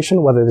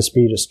elaboration, whether this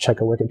be just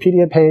check a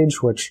Wikipedia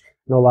page, which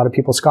I know a lot of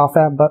people scoff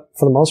at, but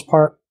for the most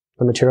part,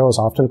 the material is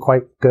often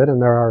quite good,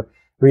 and there are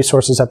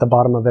resources at the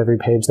bottom of every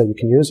page that you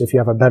can use. If you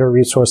have a better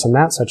resource than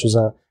that, such as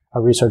a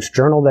research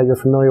journal that you're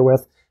familiar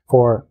with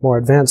for more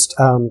advanced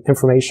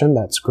information,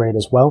 that's great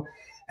as well.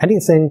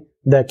 Anything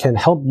that can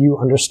help you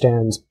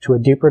understand to a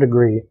deeper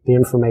degree the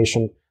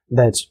information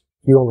that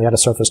you only had a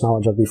surface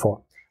knowledge of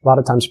before. A lot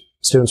of times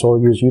students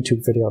will use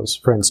YouTube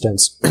videos, for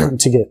instance,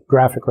 to get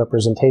graphic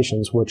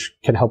representations, which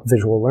can help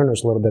visual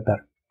learners a little bit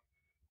better.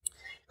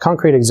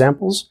 Concrete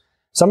examples.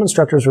 Some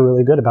instructors are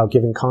really good about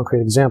giving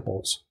concrete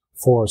examples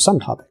for some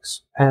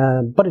topics,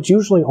 but it's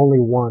usually only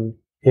one,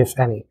 if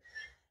any.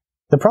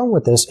 The problem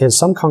with this is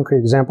some concrete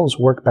examples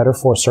work better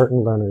for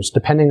certain learners,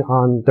 depending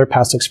on their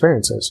past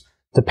experiences,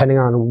 depending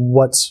on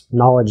what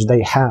knowledge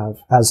they have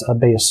as a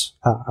base,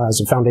 as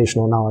a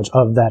foundational knowledge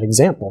of that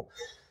example.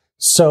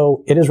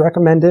 So it is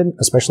recommended,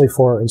 especially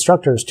for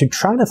instructors, to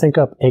try to think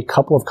up a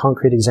couple of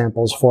concrete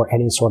examples for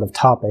any sort of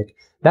topic.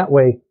 That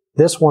way,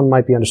 this one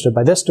might be understood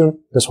by this student,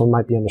 this one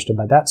might be understood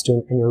by that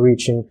student, and you're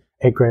reaching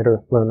a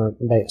greater learner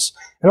base.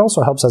 It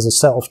also helps as a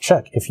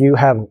self-check. If you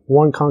have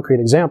one concrete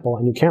example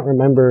and you can't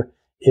remember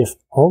if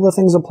all the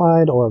things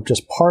applied or if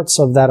just parts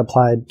of that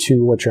applied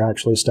to what you're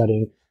actually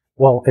studying,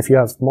 well, if you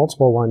have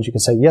multiple ones, you can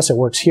say, yes, it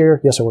works here,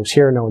 yes, it works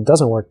here, no, it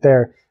doesn't work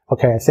there.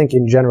 Okay, I think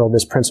in general,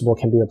 this principle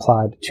can be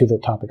applied to the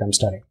topic I'm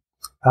studying.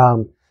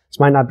 This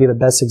might not be the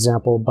best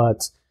example,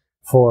 but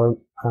for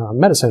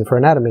medicine, for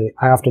anatomy,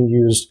 I often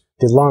use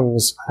the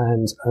lungs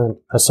and an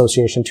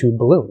association to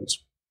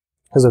balloons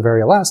because they're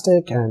very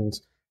elastic and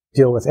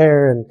deal with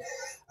air. And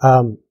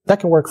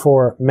that can work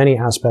for many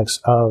aspects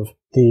of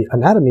the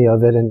anatomy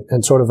of it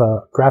and sort of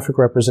a graphic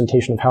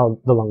representation of how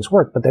the lungs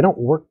work, but they don't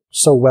work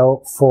so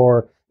well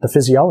for the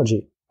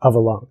physiology of a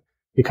lung,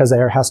 because the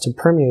air has to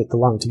permeate the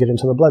lung to get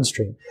into the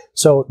bloodstream.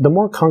 So the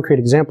more concrete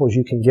examples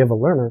you can give a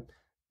learner,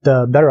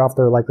 the better off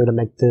they're likely to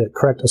make the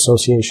correct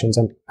associations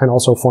and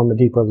also form a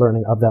deeper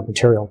learning of that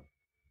material.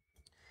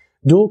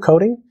 Dual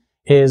coding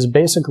is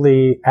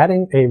basically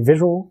adding a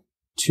visual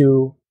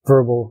to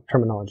verbal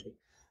terminology.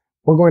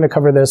 We're going to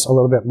cover this a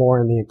little bit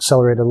more in the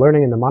accelerated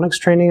learning and mnemonics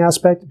training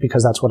aspect,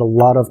 because that's what a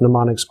lot of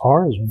mnemonics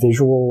are, is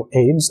visual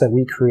aids that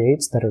we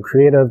create that are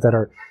creative, that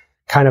are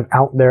kind of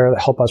out there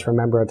that help us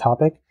remember a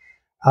topic.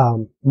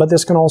 But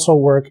this can also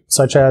work,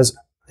 such as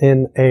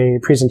in a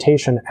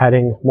presentation,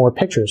 adding more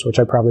pictures, which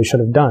I probably should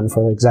have done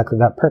for exactly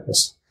that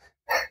purpose.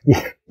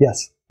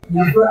 Yes.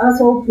 Now, for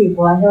us old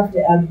people, I have to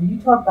add, when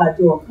you talk about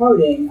dual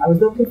coding, I was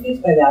a little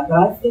confused by that, but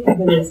I think of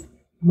it as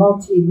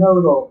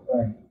multimodal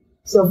learning.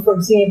 So, for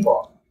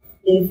example,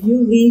 if you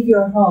leave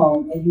your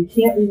home and you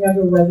can't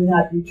remember whether or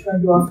not you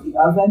turned off the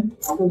oven,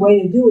 the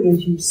way to do it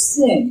is you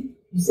sing.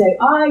 You say,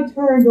 I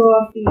turned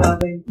off the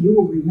oven. You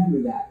will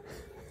remember that.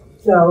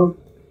 So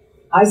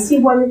I see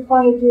why you're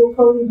calling it dual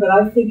coding, but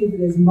I think of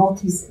it as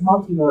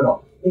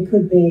multimodal. It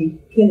could be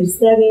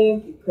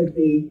kinesthetic. It could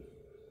be,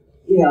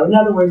 in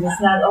other words,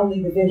 it's not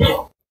only the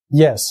visual.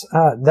 Yes,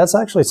 that's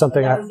actually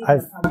something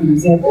I've...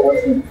 example,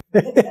 wasn't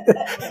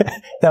it?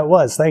 That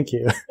was, thank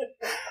you.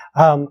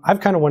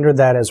 I've kind of wondered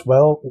that as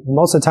well.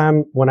 Most of the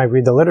time when I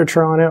read the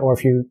literature on it, or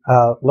if you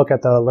look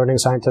at the Learning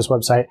Scientist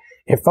website,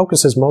 it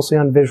focuses mostly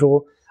on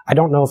visual. I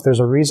don't know if there's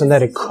a reason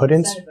that it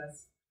couldn't.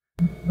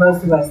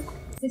 Most of us,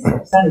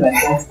 60% of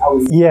us, that's how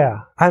we...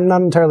 Yeah, I'm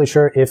not entirely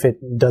sure if it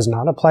does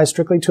not apply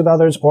strictly to the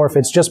others, or if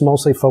it's just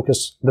mostly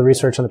focused, the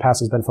research in the past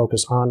has been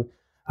focused on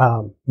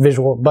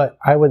visual. But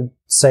I would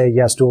say,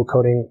 yes, dual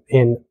coding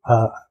in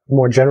a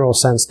more general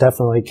sense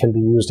definitely can be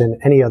used in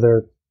any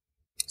other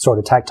sort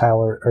of tactile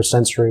or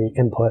sensory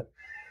input.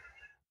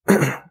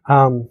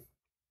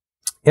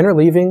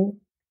 Interleaving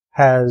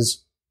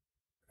has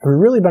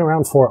really been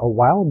around for a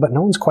while, but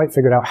no one's quite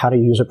figured out how to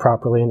use it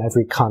properly in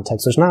every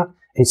context. There's not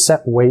a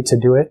set way to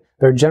do it.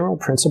 There are general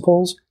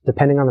principles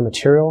depending on the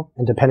material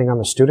and depending on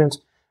the student,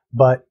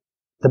 but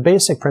the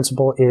basic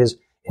principle is,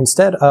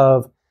 instead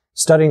of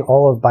studying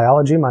all of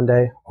biology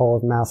Monday, all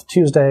of math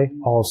Tuesday,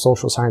 all of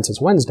social sciences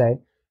Wednesday,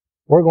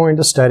 we're going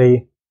to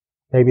study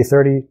maybe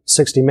 30,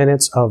 60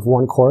 minutes of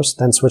one course,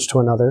 then switch to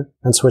another,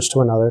 and switch to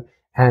another.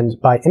 And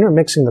by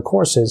intermixing the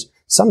courses,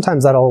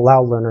 sometimes that'll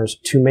allow learners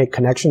to make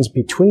connections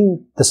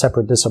between the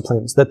separate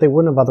disciplines that they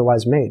wouldn't have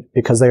otherwise made,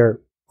 because they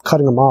are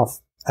cutting them off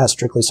as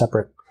strictly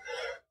separate.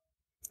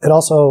 It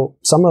also,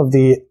 some of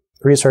the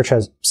research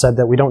has said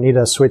that we don't need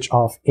to switch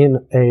off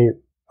in a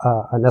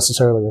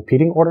necessarily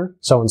repeating order.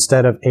 So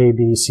instead of A,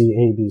 B, C,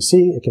 A, B,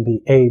 C, it can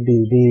be A,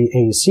 B, B,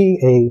 A, C,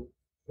 A,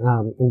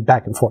 and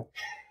back and forth.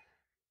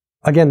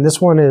 Again, this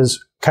one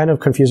is kind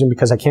of confusing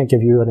because I can't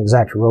give you an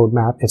exact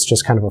roadmap. It's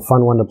just kind of a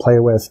fun one to play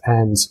with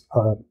and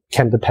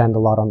can depend a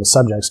lot on the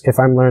subjects. If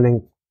I'm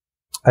learning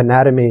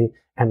anatomy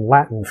and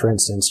Latin, for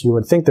instance, you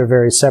would think they're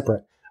very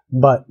separate,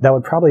 but that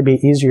would probably be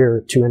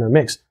easier to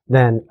intermix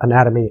than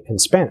anatomy and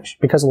Spanish,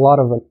 because a lot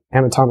of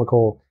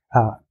anatomical,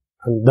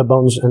 the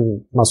bones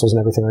and muscles and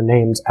everything are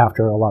named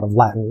after a lot of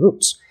Latin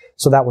roots.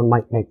 So that one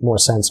might make more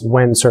sense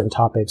when certain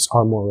topics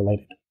are more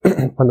related,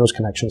 when those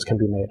connections can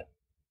be made.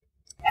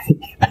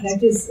 Can I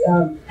just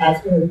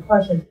ask another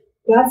question?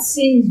 That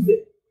seems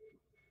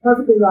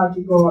perfectly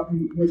logical,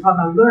 and we're talking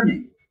about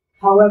learning.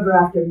 However,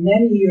 after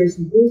many years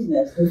in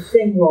business, the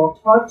thing we're all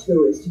taught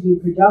to is to be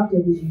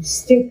productive is you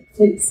stick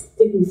in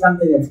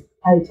something that's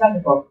highly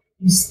technical.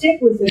 You stick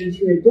with it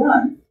until you're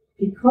done,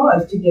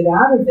 because to get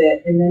out of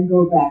it and then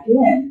go back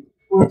in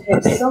will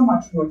take so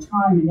much more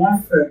time and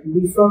effort and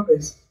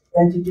refocus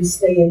than to just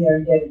stay in there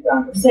and get it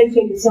done. Let's say,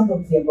 take a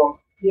simple example,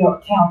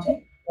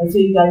 accounting. Let's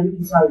say you got to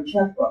reconcile your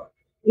checkbook.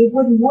 It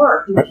wouldn't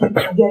work if you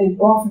keep getting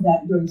off of that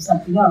and doing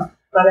something else.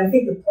 But I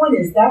think the point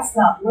is that's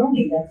not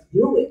learning, that's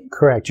doing.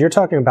 Correct. You're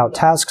talking about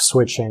task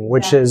switching,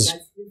 which is,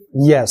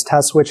 yes,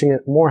 task switching.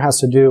 It more has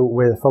to do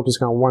with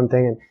focusing on one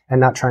thing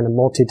and not trying to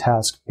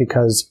multitask,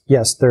 because,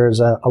 yes, there's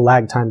a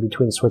lag time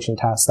between switching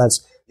tasks.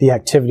 That's the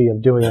activity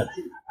of doing it.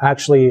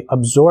 Actually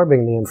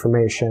absorbing the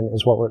information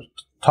is what we're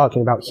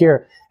talking about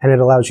here, and it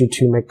allows you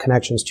to make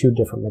connections to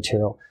different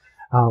material.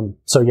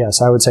 So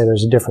yes, I would say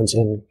there's a difference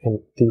in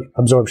the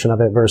absorption of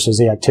it versus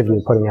the activity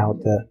of putting out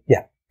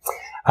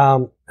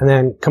and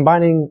then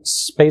combining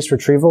space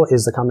retrieval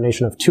is the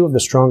combination of two of the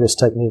strongest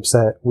techniques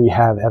that we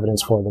have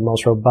evidence for. The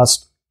most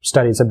robust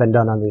studies have been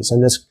done on these.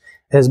 And this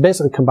is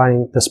basically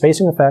combining the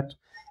spacing effect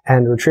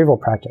and retrieval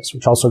practice,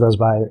 which also goes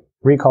by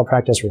recall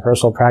practice,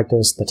 rehearsal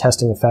practice, the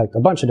testing effect, a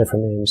bunch of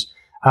different names.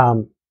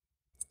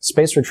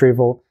 Space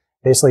retrieval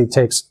basically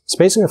takes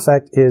spacing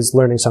effect is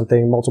learning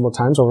something multiple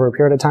times over a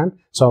period of time.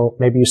 So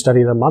maybe you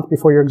studied a month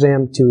before your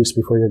exam, 2 weeks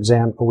before your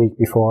exam, a week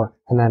before,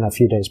 and then a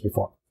few days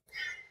before.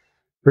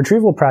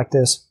 Retrieval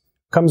practice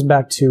comes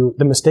back to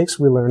the mistakes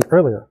we learned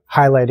earlier,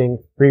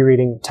 highlighting,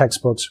 rereading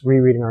textbooks,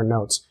 rereading our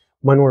notes.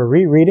 When we're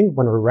rereading,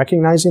 when we're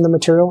recognizing the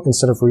material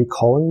instead of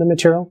recalling the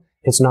material,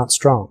 it's not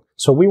strong.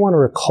 So we want to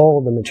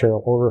recall the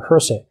material or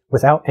rehearse it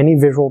without any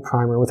visual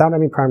primer, without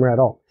any primer at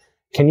all.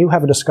 Can you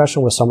have a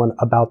discussion with someone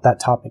about that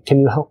topic? Can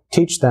you help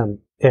teach them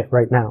it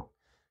right now?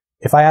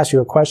 If I ask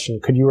you a question,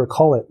 could you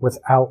recall it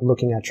without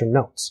looking at your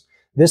notes?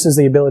 This is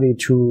the ability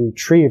to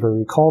retrieve or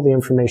recall the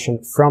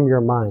information from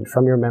your mind,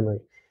 from your memory.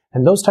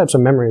 And those types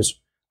of memories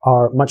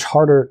are much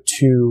harder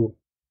to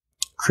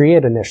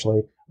create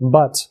initially,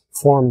 but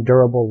form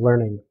durable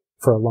learning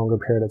for a longer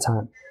period of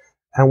time.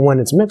 And when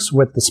it's mixed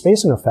with the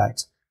spacing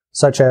effect,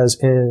 such as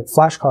in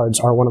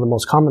flashcards are one of the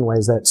most common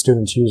ways that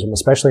students use them,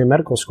 especially in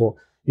medical school.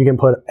 You can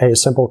put a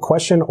simple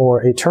question or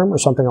a term or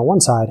something on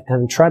one side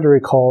and try to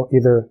recall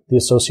either the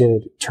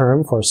associated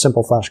term for a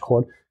simple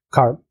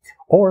flashcard,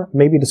 or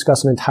maybe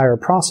discuss an entire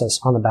process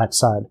on the back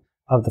side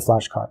of the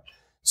flashcard.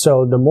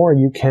 So the more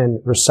you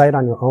can recite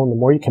on your own, the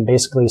more you can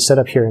basically sit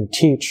up here and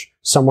teach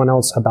someone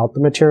else about the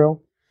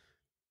material,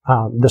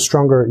 the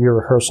stronger your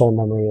rehearsal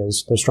memory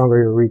is, the stronger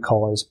your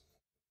recall is.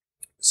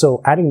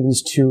 So adding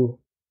these two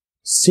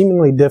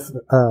seemingly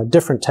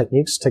different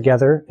techniques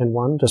together in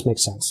one just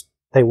makes sense.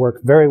 They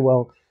work very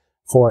well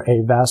for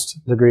a vast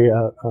degree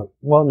of,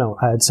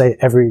 I'd say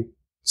every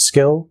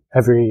skill,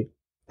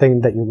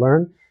 everything that you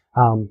learn.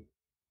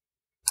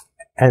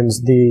 And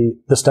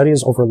the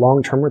studies over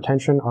long-term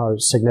retention are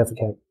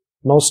significant.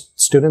 Most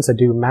students that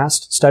do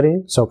massed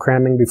studying, so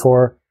cramming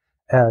before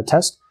a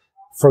test,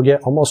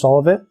 forget almost all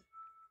of it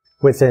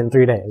within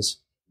 3 days.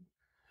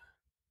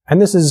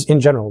 And this is in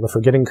general. The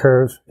forgetting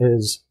curve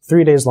is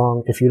 3 days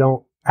long. If you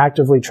don't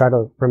actively try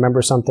to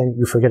remember something,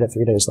 you forget it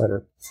 3 days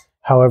later.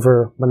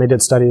 However, when they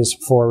did studies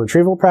for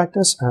retrieval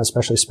practice, and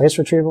especially space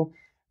retrieval,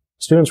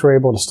 students were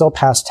able to still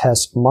pass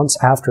tests months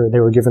after they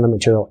were given the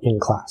material in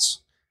class.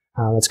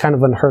 That's kind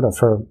of unheard of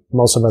for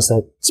most of us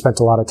that spent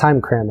a lot of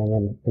time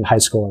cramming in high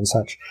school and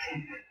such.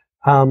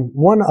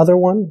 One other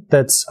one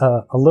that's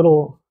a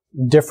little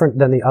different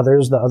than the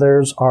others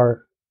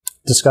are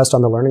discussed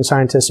on the Learning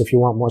Scientist if you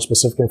want more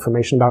specific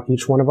information about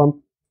each one of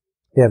them.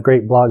 They have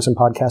great blogs and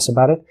podcasts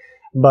about it.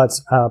 But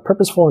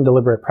purposeful and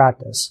deliberate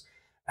practice.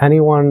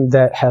 Anyone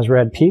that has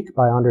read Peak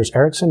by Anders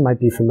Ericsson might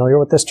be familiar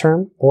with this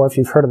term, or if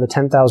you've heard of the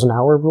 10,000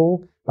 hour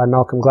rule by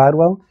Malcolm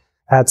Gladwell,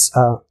 that's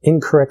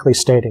incorrectly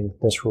stating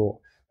this rule,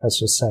 let's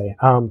just say.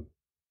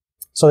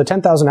 So the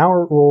 10,000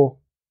 hour rule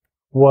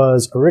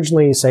was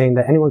originally saying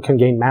that anyone can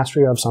gain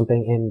mastery of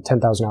something in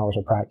 10,000 hours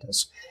of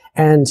practice.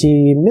 And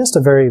he missed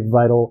a very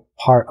vital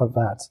part of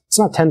that. It's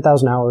not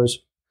 10,000 hours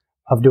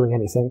of doing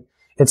anything.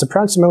 It's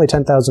approximately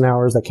 10,000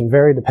 hours that can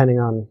vary depending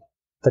on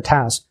the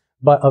task,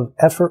 but of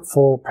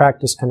effortful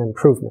practice and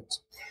improvement.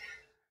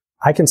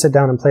 I can sit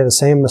down and play the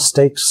same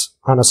mistakes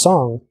on a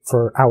song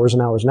for hours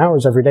and hours and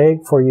hours every day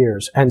for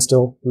years and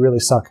still really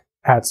suck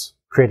at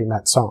creating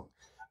that song.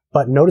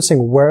 But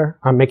noticing where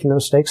I'm making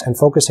those mistakes and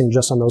focusing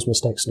just on those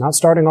mistakes, not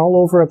starting all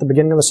over at the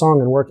beginning of the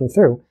song and working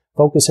through,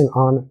 focusing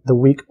on the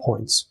weak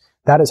points.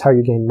 That is how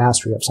you gain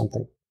mastery of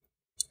something.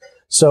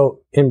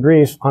 So in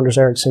brief, Anders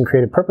Ericsson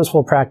created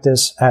purposeful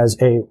practice as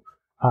a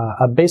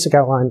basic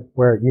outline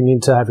where you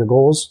need to have your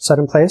goals set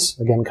in place.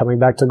 Again, coming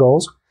back to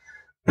goals,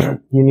 you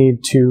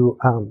need to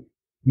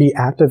be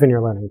active in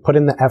your learning, put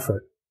in the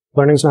effort.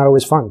 Learning's not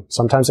always fun.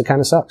 Sometimes it kind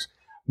of sucks.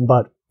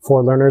 But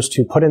for learners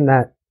to put in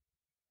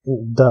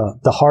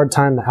the hard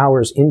time, the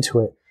hours into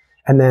it,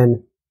 and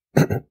then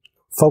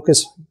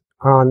focus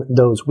on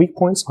those weak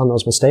points, on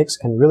those mistakes,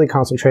 and really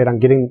concentrate on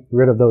getting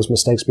rid of those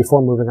mistakes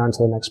before moving on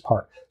to the next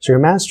part. So you're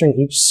mastering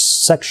each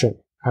section,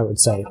 I would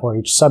say, or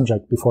each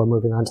subject before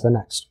moving on to the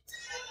next.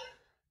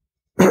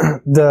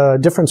 The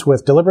difference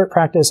with deliberate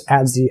practice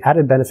adds the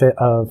added benefit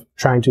of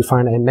trying to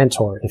find a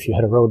mentor if you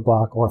hit a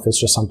roadblock or if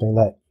it's just something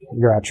that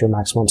you're at your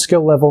maximum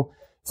skill level.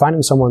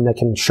 Finding someone that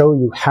can show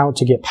you how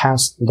to get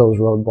past those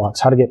roadblocks,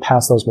 how to get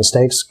past those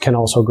mistakes can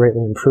also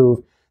greatly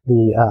improve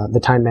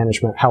the time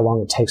management, how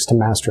long it takes to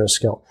master a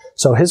skill.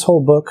 So his whole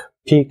book,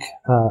 Peak,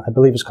 I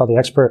believe is called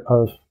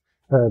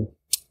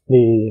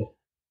the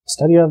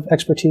Study of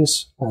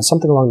Expertise,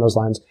 something along those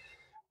lines,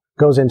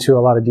 goes into a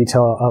lot of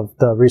detail of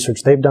the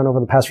research they've done over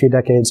the past few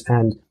decades,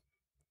 and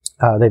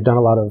they've done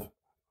a lot of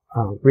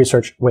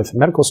research with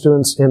medical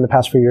students in the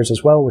past few years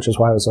as well, which is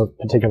why it was of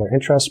particular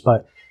interest.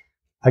 But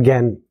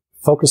again,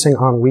 focusing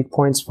on weak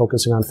points,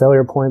 focusing on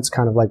failure points,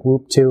 kind of like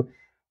Whoop 2.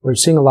 We're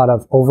seeing a lot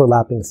of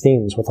overlapping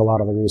themes with a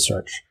lot of the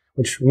research,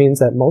 which means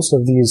that most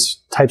of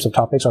these types of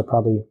topics are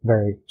probably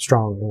very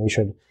strong, and we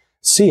should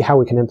see how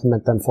we can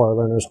implement them for our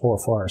learners or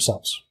for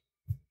ourselves.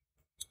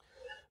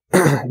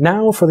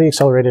 Now for the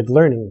accelerated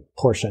learning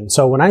portion.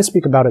 So when I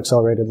speak about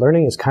accelerated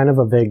learning, it's kind of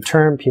a vague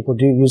term. People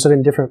do use it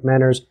in different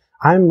manners.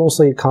 I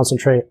mostly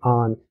concentrate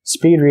on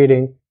speed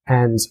reading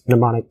and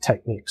mnemonic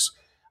techniques.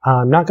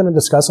 I'm not going to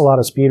discuss a lot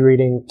of speed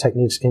reading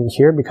techniques in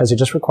here because it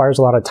just requires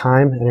a lot of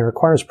time and it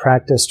requires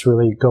practice to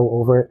really go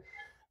over it.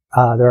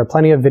 There are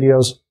plenty of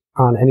videos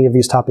on any of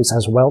these topics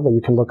as well that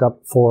you can look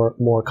up for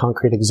more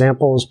concrete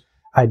examples.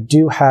 I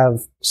do have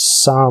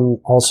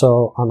some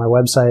also on my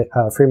website,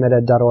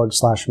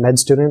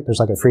 freemeded.org/medstudent. There's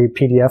like a free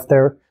PDF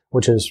there,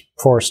 which is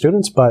for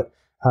students, but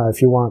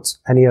if you want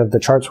any of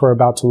the charts we're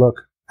about to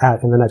look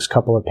at in the next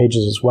couple of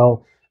pages as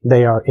well,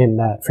 they are in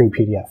that free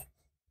PDF.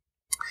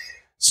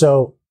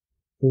 So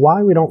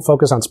why we don't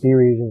focus on speed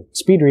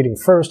reading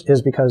first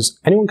is because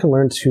anyone can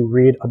learn to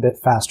read a bit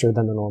faster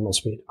than the normal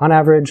speed. On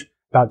average,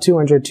 about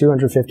 200,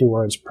 250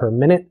 words per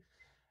minute.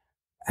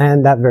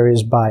 And that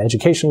varies by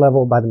education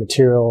level, by the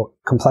material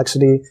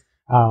complexity,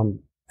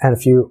 and a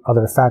few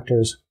other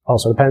factors.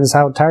 Also depends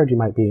how tired you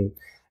might be.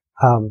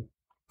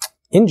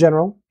 In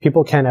general,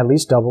 people can at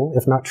least double,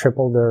 if not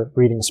triple, their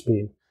reading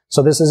speed.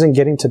 So this isn't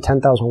getting to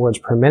 10,000 words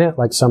per minute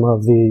like some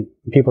of the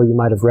people you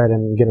might have read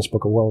in Guinness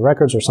Book of World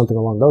Records or something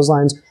along those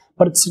lines,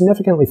 but it's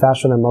significantly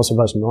faster than most of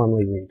us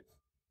normally read.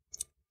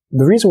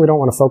 The reason we don't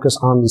want to focus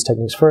on these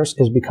techniques first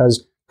is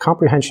because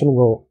comprehension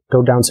will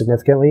go down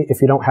significantly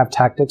if you don't have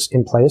tactics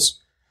in place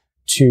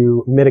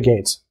to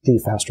mitigate the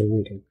faster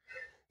reading.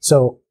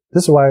 So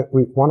this is why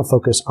we want to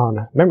focus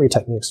on memory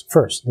techniques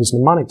first. These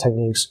mnemonic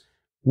techniques,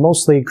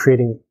 mostly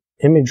creating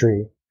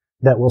imagery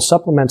that will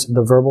supplement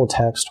the verbal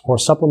text or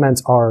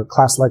supplement our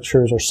class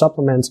lectures or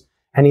supplement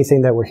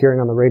anything that we're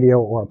hearing on the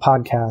radio or a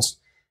podcast,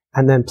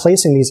 and then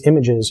placing these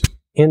images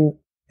in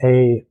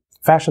a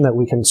fashion that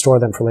we can store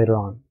them for later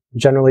on.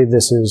 Generally,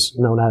 this is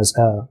known as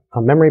a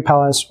memory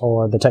palace,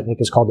 or the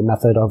technique is called the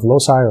method of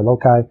loci or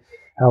loci,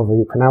 however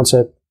you pronounce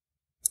it.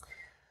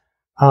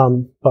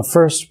 But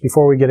first,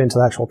 before we get into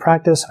the actual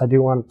practice, I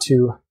do want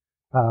to,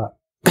 oh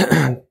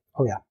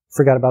yeah,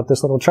 forgot about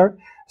this little chart.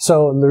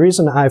 So the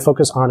reason I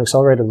focus on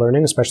accelerated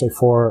learning, especially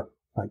for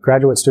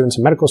graduate students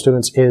and medical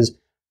students, is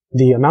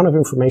the amount of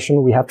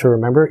information we have to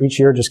remember each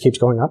year just keeps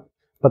going up,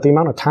 but the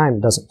amount of time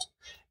doesn't.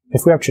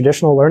 If we have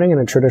traditional learning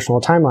and a traditional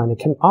timeline, it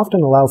can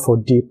often allow for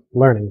deep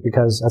learning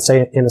because, let's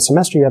say in a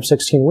semester you have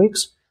 16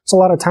 weeks. It's a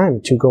lot of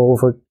time to go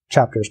over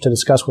chapters, to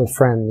discuss with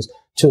friends,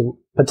 to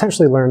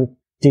potentially learn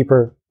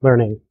deeper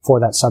learning for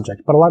that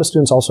subject. But a lot of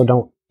students also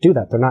don't do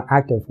that. They're not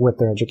active with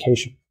their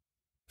education.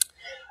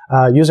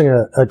 Using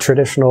a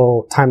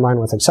traditional timeline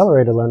with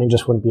accelerated learning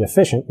just wouldn't be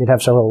efficient. You'd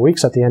have several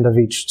weeks at the end of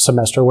each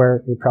semester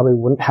where you probably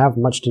wouldn't have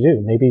much to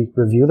do. Maybe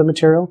review the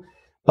material,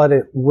 but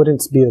it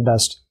wouldn't be the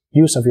best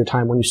use of your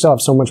time when you still have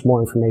so much more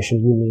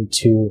information you need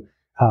to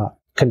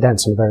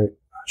condense in a very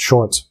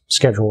short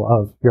schedule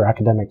of your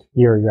academic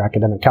year, your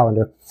academic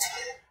calendar.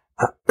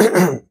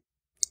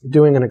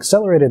 Doing an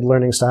accelerated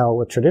learning style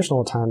with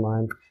traditional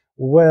timeline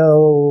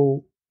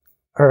will,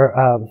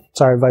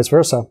 vice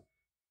versa.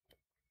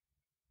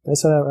 Did I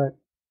say that right?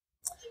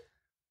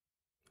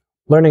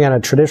 Learning at a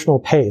traditional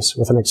pace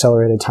with an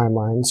accelerated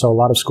timeline. So a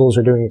lot of schools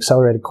are doing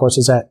accelerated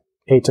courses at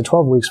 8 to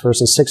 12 weeks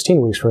versus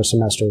 16 weeks for a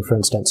semester, for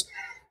instance.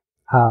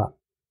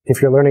 If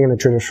you're learning in a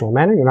traditional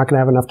manner, you're not going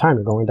to have enough time.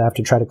 You're going to have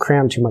to try to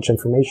cram too much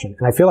information.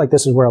 And I feel like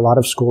this is where a lot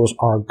of schools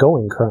are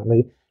going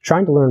currently,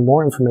 trying to learn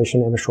more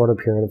information in a shorter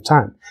period of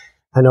time.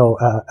 I know,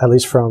 at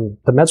least from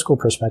the med school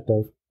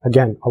perspective,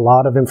 again, a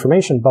lot of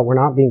information, but we're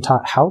not being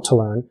taught how to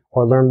learn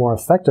or learn more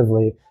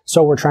effectively.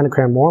 So we're trying to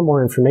cram more and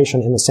more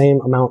information in the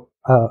same amount,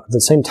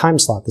 the same time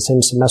slot, the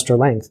same semester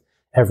length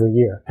every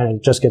year. And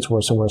it just gets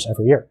worse and worse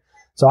every year.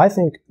 So I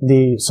think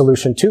the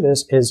solution to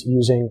this is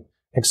using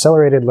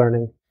accelerated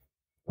learning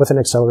with an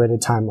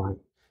accelerated timeline.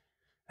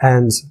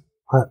 And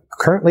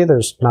currently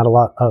there's not a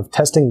lot of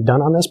testing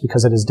done on this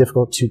because it is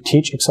difficult to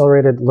teach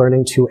accelerated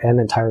learning to an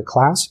entire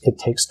class. It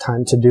takes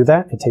time to do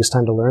that. It takes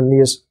time to learn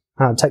these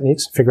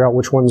techniques, figure out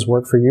which ones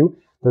work for you.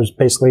 There's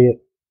basically an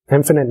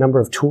infinite number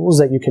of tools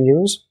that you can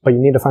use, but you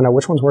need to find out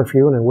which ones work for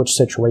you and in which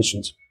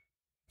situations.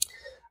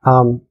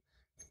 And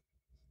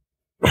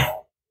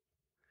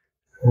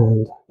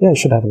yeah, I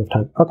should have enough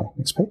time. Okay,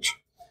 next page.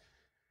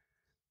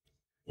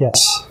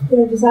 Yes.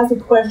 Can I just ask a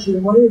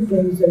question? One of the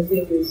things I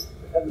think is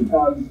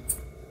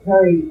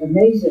very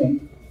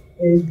amazing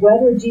is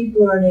whether deep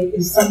learning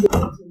is something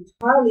that's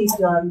entirely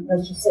done,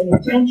 let's just say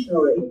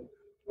intentionally,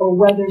 or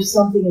whether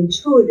something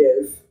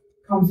intuitive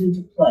comes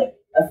into play.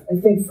 I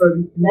think for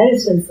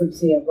medicine, for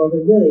example,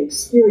 the really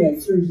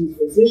experienced surgeons,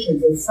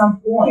 physicians, at some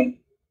point,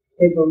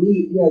 they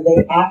believe,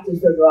 they act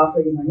as though they're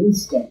operating on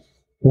instinct,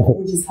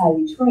 which is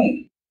highly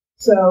trained.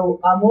 So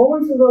I'm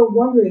always a little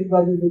wondering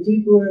whether the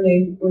deep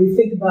learning, when you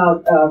think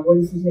about, what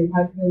is his name,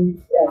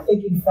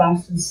 thinking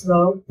fast and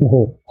slow,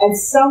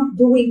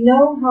 do we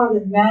know how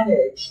to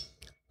manage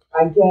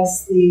I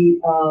guess, the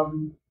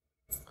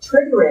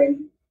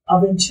triggering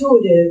of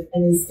intuitive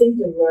and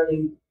instinctive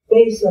learning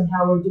based on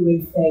how we're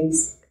doing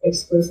things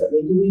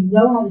explicitly. Do we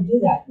know how to do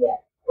that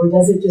yet? Or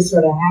does it just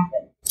sort of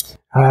happen?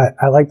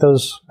 I like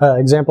those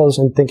examples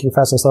in Thinking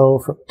Fast and Slow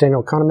from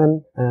Daniel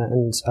Kahneman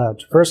and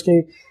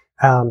Tversky.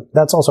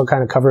 That's also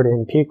kind of covered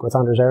in Peak with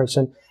Anders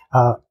Ericsson.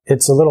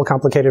 It's a little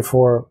complicated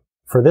for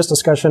this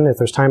discussion. If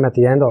there's time at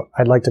the end,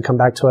 I'd like to come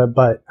back to it.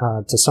 But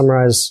to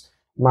summarize,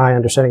 my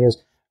understanding is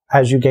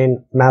as you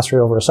gain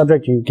mastery over a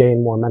subject, you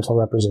gain more mental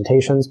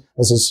representations.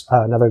 This is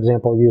another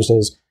example used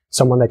is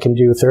someone that can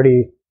do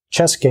 30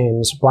 chess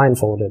games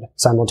blindfolded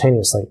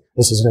simultaneously.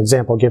 This is an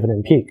example given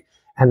in Peak.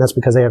 And that's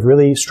because they have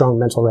really strong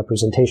mental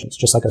representations,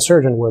 just like a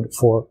surgeon would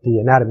for the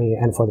anatomy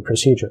and for the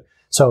procedure.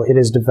 So it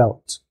is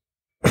developed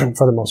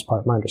for the most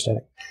part, my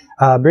understanding.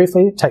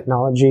 Briefly,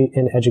 technology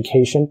in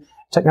education.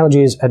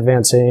 Technology is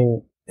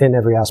advancing in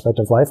every aspect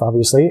of life,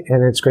 obviously,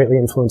 and it's greatly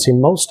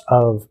influencing most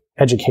of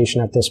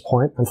education at this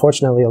point.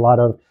 Unfortunately, a lot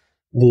of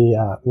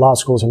the law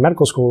schools and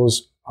medical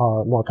schools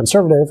are more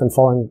conservative and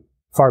falling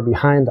far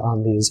behind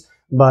on these,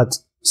 but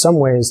some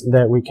ways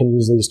that we can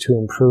use these to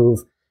improve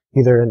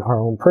either in our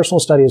own personal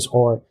studies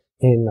or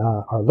in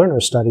our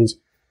learner studies.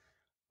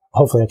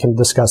 Hopefully I can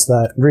discuss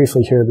that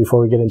briefly here before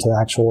we get into the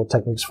actual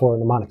techniques for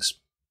mnemonics.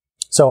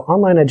 So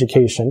online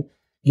education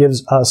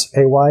gives us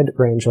a wide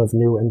range of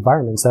new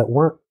environments that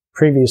weren't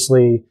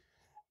previously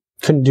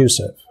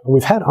conducive.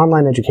 We've had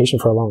online education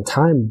for a long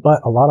time,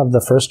 but a lot of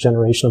the first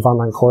generation of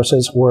online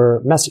courses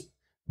were messy.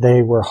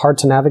 They were hard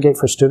to navigate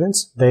for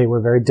students. They were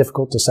very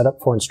difficult to set up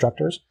for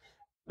instructors,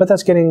 but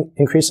that's getting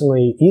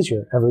increasingly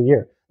easier every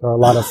year. There are a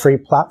lot of free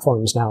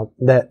platforms now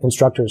that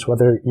instructors,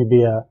 whether you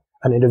be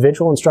an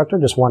individual instructor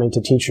just wanting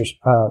to teach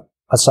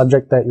a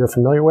subject that you're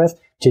familiar with,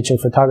 teaching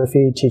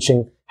photography,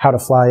 teaching how to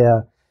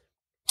fly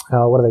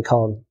what are they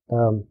called?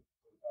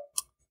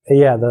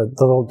 Yeah, the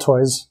little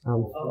toys.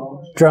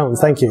 Drones,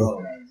 thank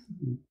you.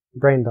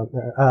 Brain dump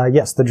there.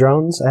 Yes, the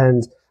drones.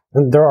 And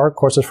there are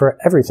courses for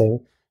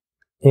everything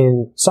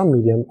in some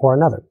medium or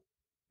another,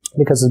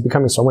 because it's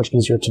becoming so much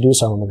easier to do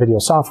so. And the video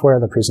software,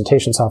 the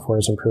presentation software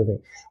is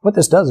improving. What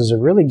this does is it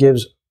really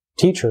gives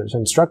teachers,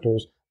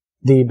 instructors,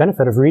 the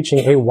benefit of reaching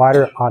a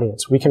wider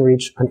audience. We can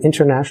reach an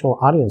international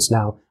audience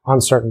now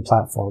on certain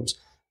platforms.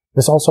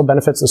 This also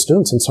benefits the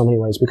students in so many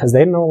ways because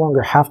they no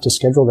longer have to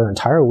schedule their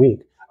entire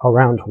week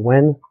around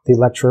when the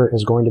lecturer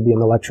is going to be in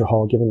the lecture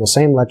hall giving the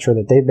same lecture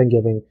that they've been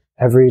giving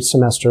every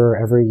semester,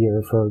 every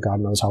year for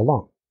God knows how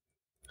long.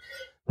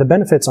 The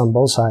benefits on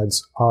both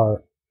sides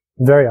are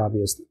very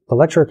obvious. The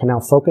lecturer can now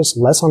focus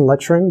less on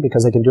lecturing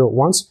because they can do it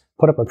once,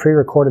 put up a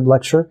pre-recorded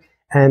lecture,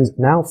 and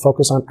now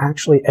focus on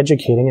actually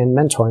educating and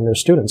mentoring their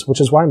students, which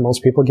is why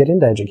most people get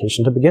into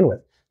education to begin with.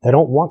 They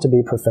don't want to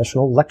be a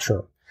professional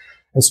lecturer.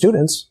 And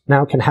students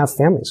now can have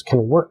families,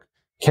 can work,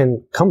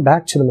 can come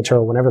back to the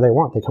material whenever they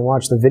want. They can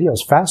watch the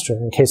videos faster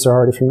in case they're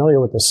already familiar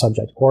with this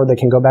subject, or they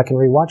can go back and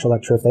rewatch a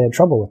lecture if they had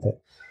trouble with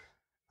it.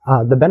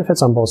 The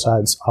benefits on both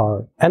sides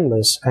are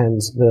endless,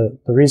 and the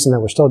reason that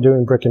we're still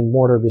doing brick and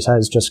mortar,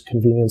 besides just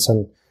convenience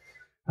and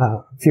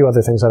a few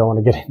other things I don't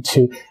want to get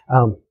into,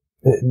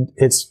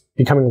 it's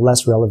becoming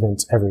less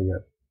relevant every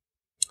year.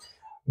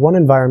 One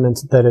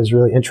environment that is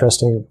really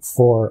interesting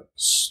for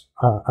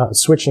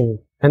switching,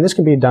 and this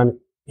can be done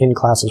in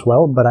class as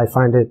well, but I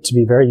find it to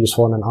be very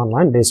useful in an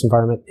online-based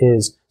environment,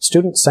 is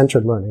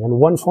student-centered learning. And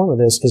one form of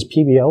this is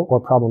PBL, or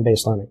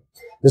problem-based learning.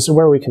 This is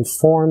where we can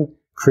form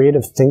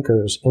creative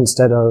thinkers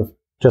instead of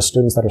just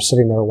students that are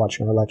sitting there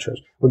watching our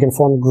lectures. We can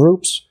form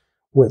groups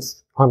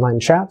with online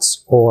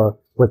chats or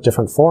with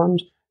different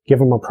forums, give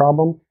them a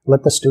problem,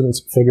 let the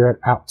students figure it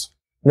out.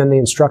 And then the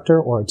instructor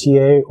or a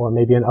TA or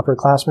maybe an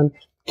upperclassman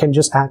can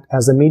just act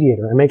as the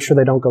mediator and make sure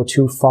they don't go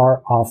too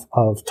far off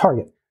of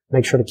target.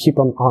 Make sure to keep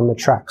them on the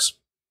tracks.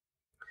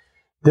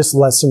 This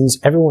lessens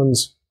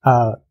everyone's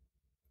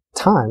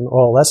time,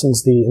 or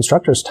lessens the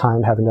instructor's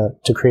time having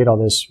to create all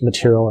this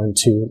material and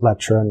to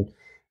lecture, and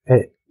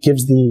it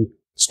gives the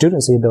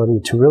students the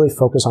ability to really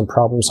focus on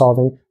problem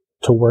solving,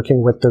 to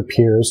working with their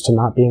peers, to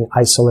not being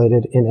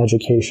isolated in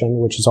education,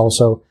 which is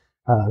also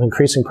an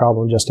increasing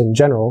problem just in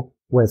general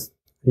with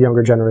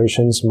younger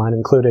generations, mine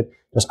included,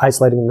 just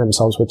isolating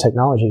themselves with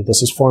technology.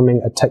 This is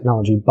forming a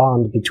technology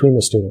bond between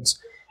the students.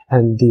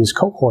 And these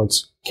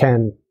cohorts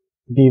can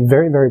be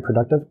very, very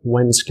productive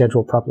when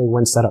scheduled properly,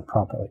 when set up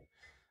properly.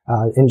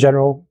 In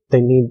general,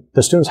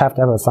 the students have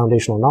to have a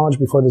foundational knowledge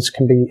before this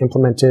can be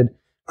implemented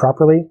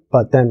properly.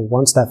 But then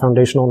once that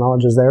foundational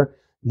knowledge is there,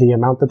 the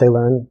amount that they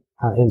learn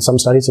in some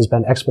studies has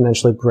been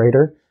exponentially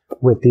greater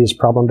with these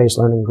problem-based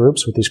learning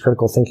groups, with these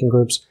critical thinking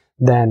groups,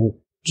 than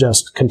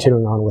just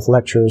continuing on with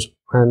lectures,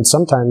 and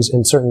sometimes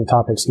in certain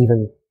topics,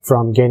 even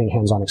from gaining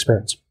hands-on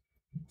experience.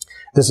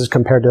 This is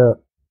compared to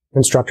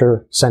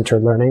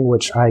instructor-centered learning,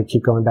 which I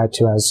keep going back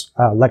to as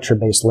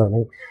lecture-based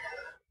learning.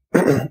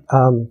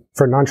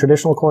 For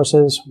non-traditional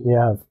courses, we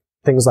have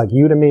things like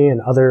Udemy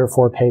and other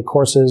for-pay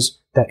courses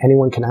that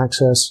anyone can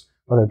access,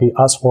 whether it be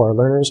us or our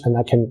learners, and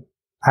that can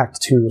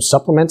act to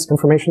supplement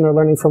information they're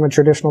learning from a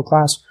traditional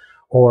class,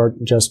 or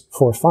just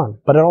for fun.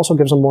 But it also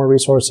gives them more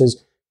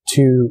resources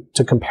to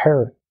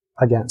compare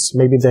against.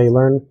 Maybe they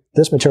learn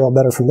this material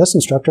better from this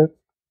instructor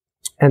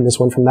and this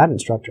one from that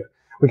instructor.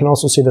 We can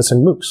also see this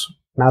in MOOCs,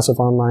 massive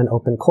online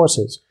open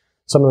courses.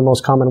 Some of the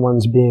most common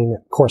ones being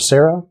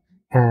Coursera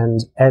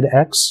and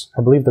edX.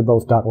 I believe they're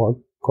both .org,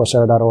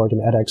 Coursera.org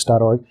and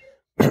edX.org.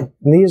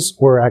 These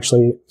were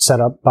actually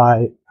set up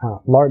by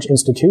large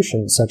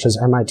institutions such as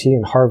MIT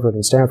and Harvard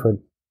and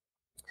Stanford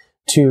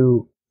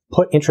to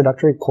put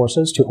introductory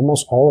courses to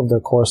almost all of their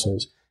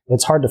courses.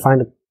 It's hard to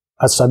find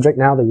a subject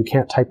now that you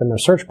can't type in their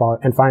search bar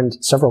and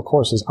find several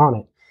courses on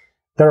it.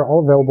 They're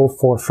all available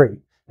for free.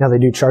 Now, they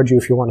do charge you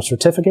if you want a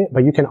certificate,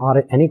 but you can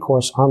audit any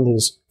course on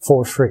these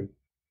for free.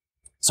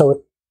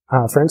 So,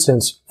 for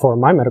instance, for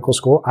my medical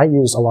school, I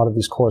used a lot of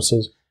these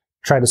courses,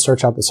 try to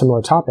search out the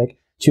similar topic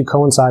to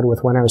coincide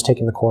with when I was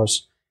taking the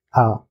course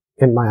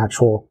in my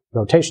actual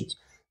rotations.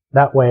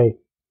 That way,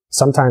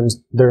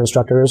 sometimes their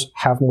instructors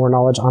have more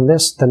knowledge on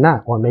this than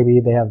that, or maybe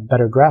they have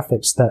better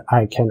graphics that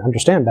I can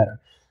understand better.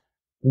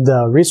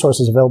 The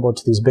resources available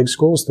to these big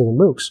schools through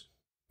the MOOCs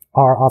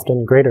are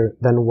often greater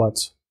than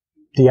what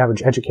the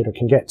average educator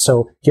can get.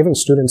 So giving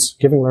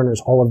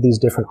learners all of these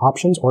different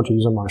options, or to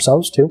use them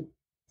ourselves too,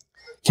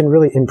 can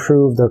really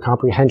improve their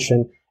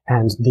comprehension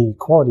and the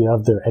quality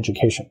of their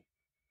education.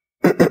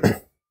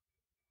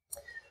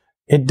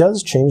 It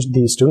does change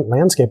the student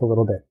landscape a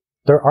little bit.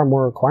 There are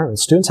more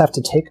requirements. Students have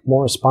to take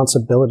more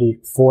responsibility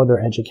for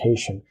their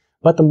education.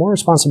 But the more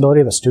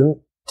responsibility the student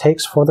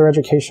takes for their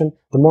education,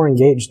 the more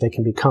engaged they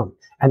can become,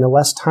 and the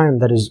less time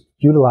that is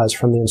utilized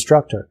from the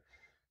instructor.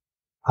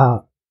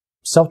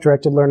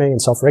 Self-directed learning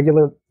and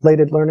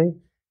self-regulated learning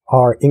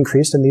are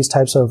increased in these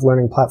types of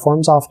learning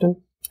platforms often,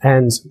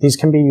 and these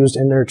can be used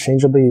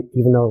interchangeably,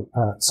 even though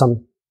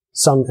some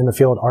in the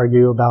field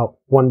argue about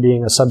one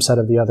being a subset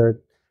of the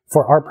other.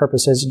 For our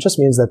purposes, it just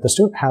means that the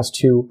student has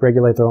to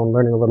regulate their own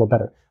learning a little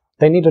better.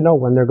 They need to know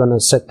when they're going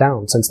to sit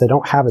down, since they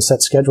don't have a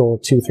set schedule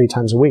 2-3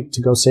 times a week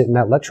to go sit in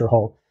that lecture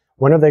hall.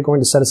 When are they going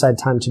to set aside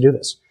time to do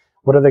this?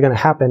 What are they going to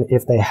happen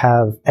if they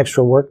have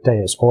extra work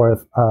days, or if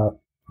a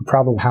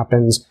problem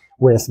happens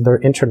with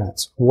their internet?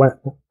 What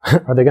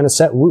are they going to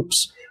set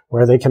whoops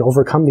where they can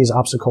overcome these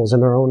obstacles in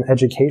their own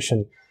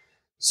education?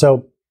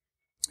 So,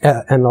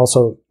 and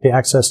also the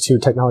access to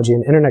technology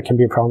and internet can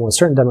be a problem with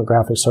certain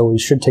demographics. So we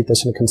should take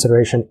this into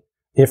consideration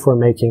if we're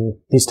making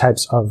these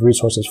types of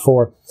resources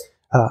for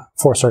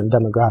certain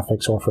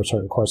demographics or for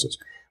certain courses.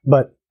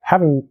 But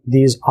having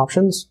these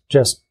options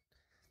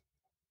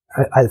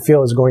I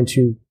feel is going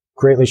to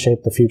greatly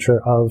shape the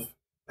future of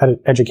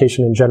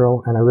education in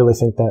general, and I really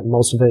think that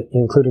most of it,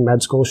 including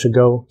med school, should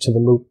go to the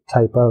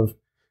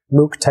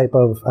MOOC type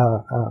of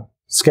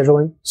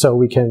scheduling, so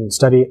we can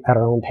study at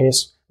our own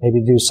pace,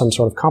 maybe do some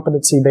sort of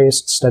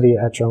competency-based study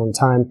at your own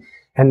time,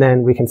 and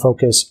then we can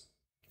focus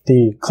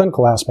the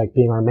clinical aspect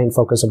being our main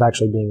focus of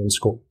actually being in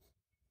school.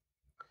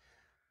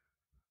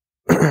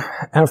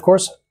 And of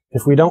course,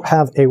 if we don't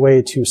have a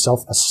way to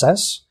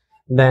self-assess,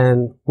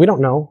 then we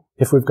don't know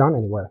if we've gone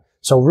anywhere.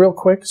 So real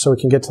quick, so we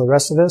can get to the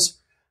rest of this,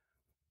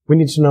 we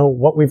need to know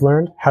what we've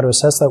learned, how to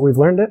assess that we've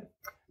learned it.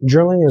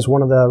 Journaling is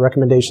one of the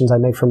recommendations I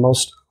make for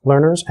most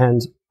learners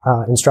and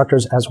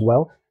instructors as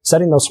well.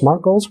 Setting those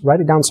SMART goals,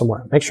 write it down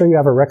somewhere. Make sure you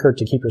have a record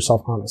to keep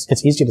yourself honest.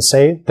 It's easy to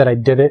say that I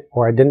did it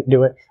or I didn't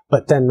do it,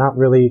 but then not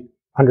really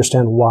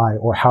understand why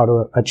or how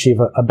to achieve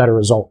a better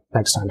result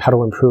next time, how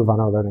to improve on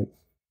our learning.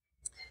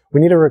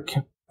 We need to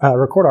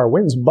record our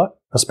wins, but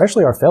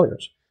especially our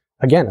failures.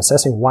 Again,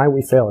 assessing why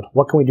we failed.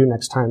 What can we do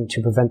next time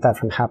to prevent that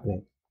from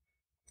happening?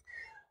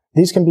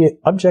 These can be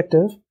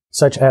objective,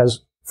 such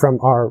as from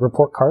our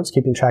report cards,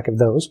 keeping track of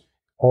those,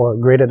 or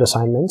graded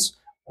assignments,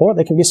 or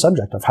they can be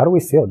subjective. How do we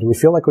feel? Do we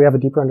feel like we have a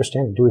deeper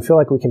understanding? Do we feel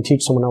like we can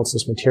teach someone else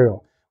this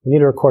material? We need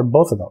to record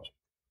both of those.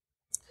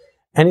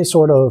 Any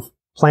sort of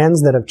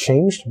plans that have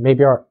changed,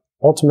 maybe our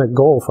ultimate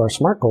goal for our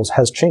SMART goals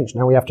has changed.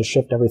 Now we have to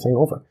shift everything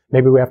over.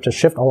 Maybe we have to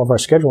shift all of our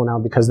schedule now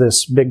because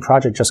this big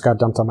project just got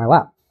dumped on my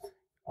lap.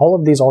 All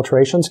of these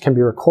alterations can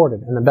be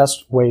recorded, and the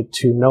best way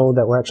to know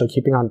that we're actually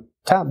keeping on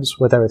tabs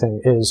with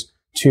everything is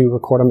to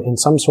record them in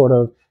some sort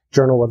of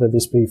journal, whether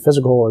this be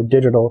physical or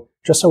digital,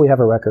 just so we have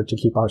a record to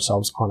keep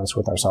ourselves honest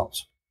with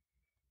ourselves.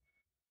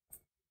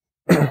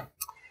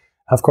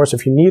 Of course,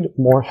 if you need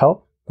more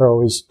help, there are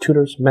always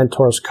tutors,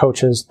 mentors,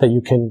 coaches that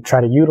you can try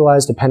to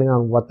utilize depending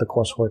on what the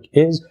coursework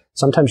is.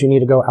 Sometimes you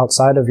need to go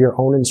outside of your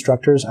own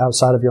instructors,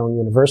 outside of your own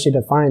university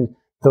to find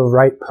the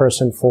right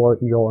person for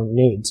your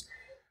needs.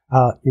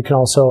 You can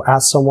also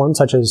ask someone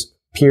such as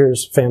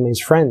peers, families,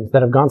 friends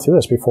that have gone through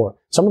this before.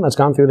 Someone that's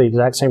gone through the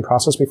exact same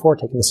process before,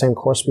 taken the same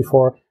course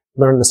before,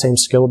 learned the same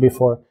skill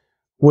before,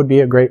 would be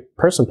a great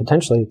person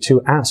potentially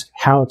to ask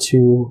how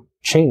to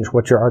change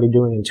what you're already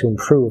doing and to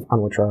improve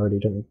on what you're already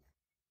doing.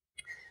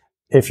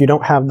 If you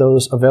don't have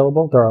those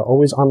available, there are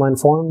always online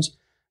forums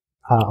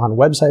on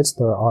websites.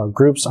 There are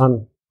groups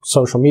on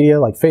social media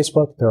like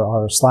Facebook. There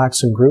are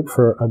Slacks and group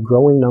for a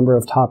growing number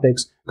of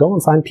topics. Go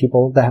and find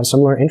people that have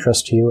similar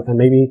interests to you and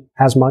maybe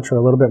as much or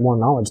a little bit more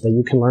knowledge that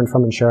you can learn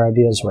from and share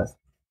ideas with.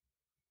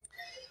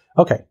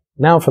 Okay,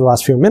 now for the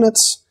last few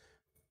minutes,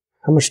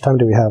 how much time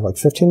do we have? Like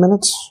 15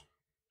 minutes?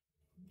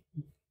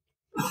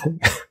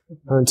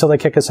 Until they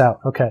kick us out.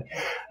 Okay.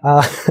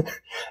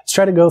 Let's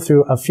try to go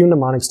through a few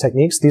mnemonics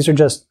techniques. These are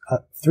just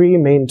 3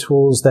 main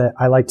tools that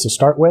I like to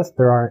start with.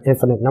 There are an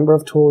infinite number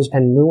of tools,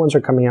 and new ones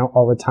are coming out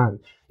all the time.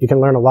 You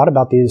can learn a lot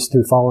about these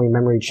through following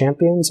Memory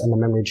Champions and the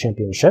Memory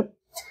Championship.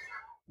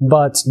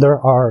 But there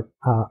are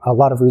a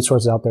lot of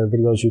resources out there,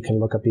 videos you can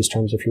look up these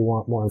terms if you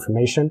want more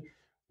information.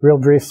 Real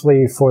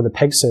briefly, for the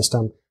PEG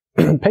system,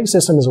 PEG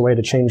system is a way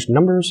to change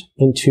numbers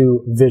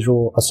into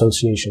visual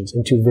associations,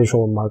 into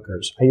visual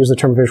markers. I use the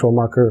term visual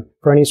marker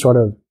for any sort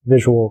of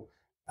visual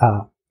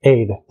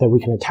aid that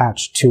we can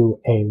attach to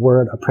a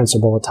word, a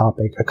principle, a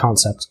topic, a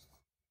concept.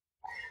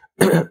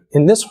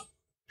 In this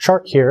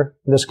chart here,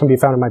 this can be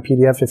found in my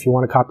PDF if you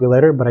want to copy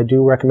later, but I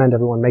do recommend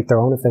everyone make their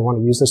own if they want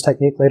to use this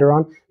technique later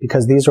on,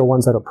 because these are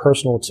ones that are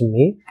personal to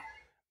me.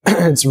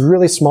 It's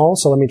really small,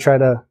 so let me try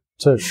to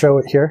show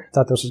it here. I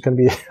thought this was going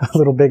to be a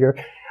little bigger.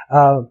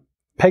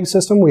 PEG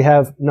system, we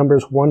have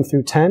numbers 1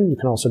 through 10. You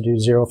can also do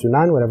 0 through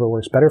 9, whatever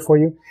works better for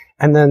you.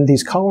 And then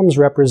these columns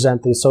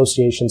represent the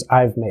associations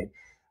I've made.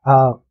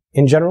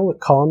 In general,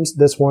 columns,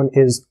 this one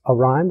is a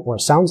rhyme or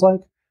sounds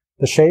like,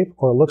 the shape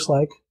or looks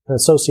like, an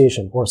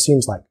association or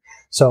seems like.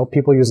 So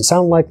people use a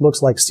sound like,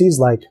 looks like, sees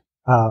like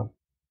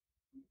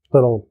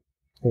little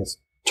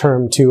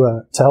term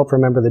to help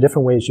remember the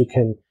different ways you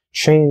can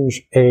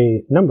change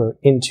a number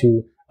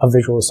into a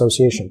visual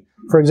association.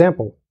 For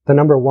example, the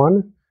number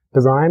 1, the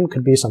rhyme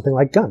could be something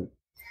like gun.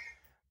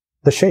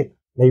 The shape,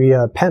 maybe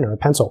a pen or a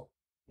pencil.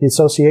 The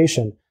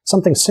association,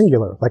 something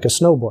singular, like a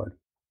snowboard.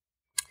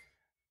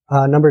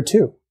 Number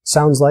 2,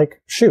 sounds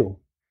like shoe.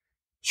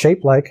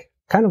 Shape like,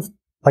 kind of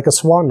like a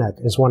swan neck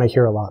is one I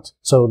hear a lot.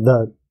 So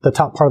the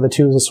top part of the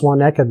 2 is a swan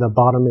neck, and the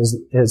bottom is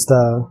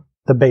the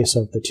base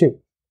of the 2.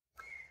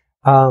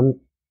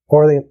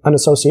 Or an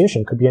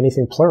association could be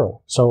anything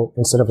plural. So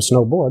instead of a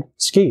snowboard,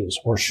 skis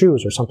or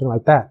shoes or something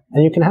like that.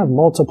 And you can have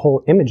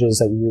multiple images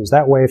that you use.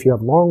 That way, if you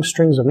have long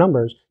strings of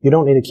numbers, you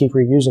don't need to keep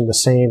reusing the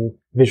same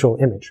visual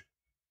image.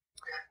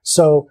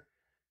 So,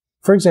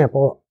 for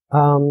example,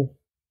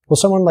 will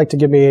someone like to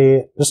give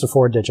me just a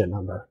 4-digit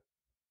number?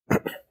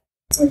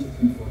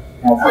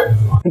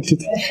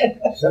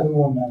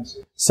 7196.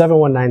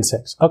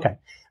 7196. Okay.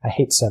 I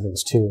hate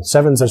sevens too.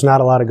 Sevens, there's not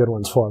a lot of good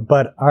ones for,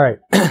 but all right.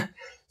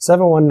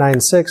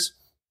 7196.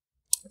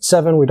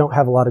 7, we don't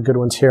have a lot of good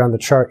ones here on the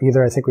chart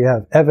either. I think we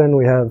have Evan,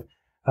 we have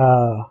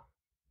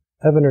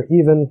Evan or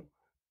even.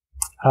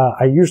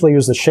 I usually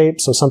use the shape,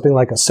 so something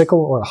like a sickle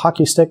or a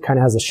hockey stick kind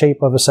of has the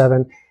shape of a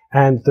 7,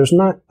 and there's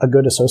not a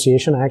good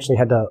association. I actually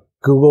had to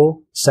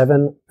Google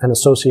 7 and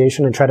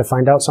association and try to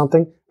find out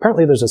something.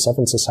 Apparently there's a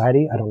 7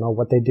 society. I don't know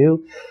what they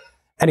do.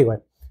 Anyway,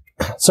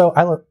 so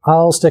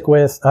I'll stick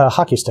with a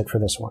hockey stick for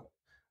this one.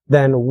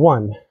 Then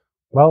 1.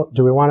 Well,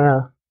 do we want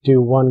to do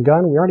 1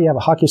 gun? We already have a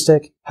hockey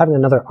stick. Having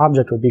another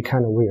object would be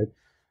kind of weird.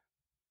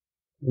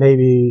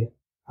 Maybe,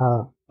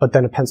 but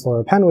then a pencil or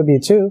a pen would be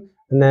 2,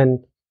 and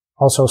then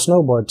also a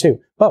snowboard too.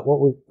 But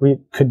what we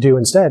could do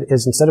instead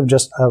is, instead of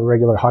just a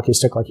regular hockey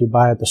stick like you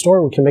buy at the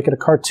store, we can make it a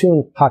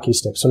cartoon hockey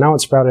stick. So now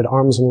it's sprouted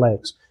arms and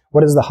legs.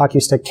 What is the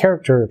hockey stick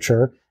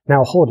caricature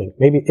now holding?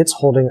 Maybe it's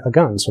holding a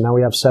gun. So now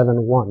we have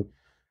 7, 1.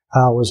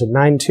 Was it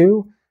 9,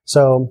 2?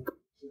 So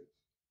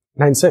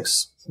 9,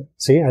 6.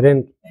 See, I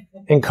didn't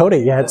encode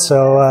it yet,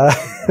 so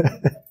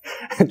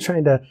I'm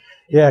trying to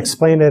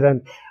explain it.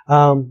 And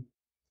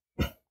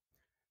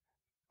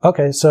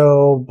okay,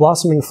 so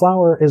blossoming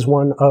flower is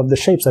one of the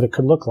shapes that it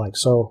could look like.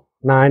 So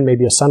 9,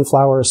 maybe a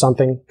sunflower or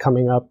something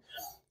coming up.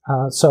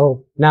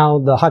 So now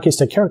the hockey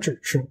stick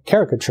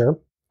caricature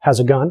has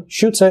a gun,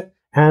 shoots it,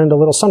 and a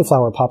little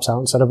sunflower pops out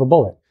instead of a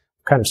bullet.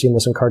 I've kind of seen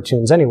this in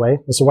cartoons anyway.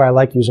 This is why I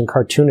like using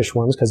cartoonish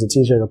ones, because it's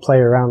easier to play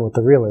around with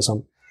the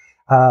realism.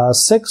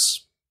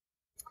 6.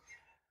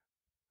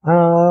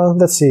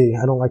 Let's see.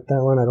 I don't like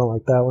that one. I don't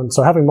like that one.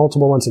 So having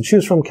multiple ones to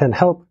choose from can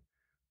help.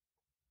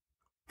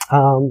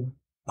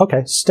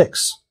 Okay,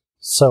 sticks.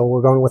 So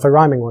we're going with a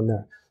rhyming one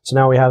there. So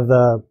now we have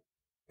the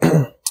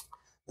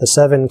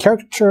 7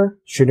 caricature,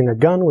 shooting a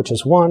gun, which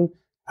is 1.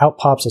 Out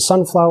pops a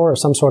sunflower or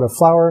some sort of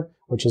flower,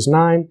 which is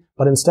 9.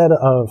 But instead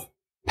of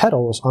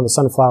petals on the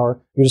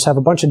sunflower, you just have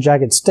a bunch of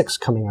jagged sticks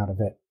coming out of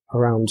it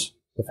around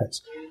the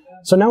face.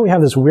 So now we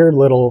have this weird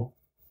little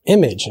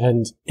image,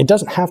 and it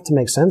doesn't have to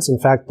make sense. In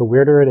fact, the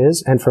weirder it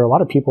is, and for a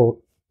lot of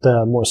people,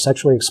 the more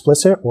sexually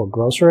explicit or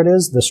grosser it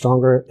is, the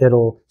stronger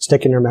it'll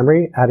stick in your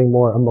memory, adding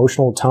more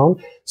emotional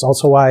tone. It's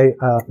also why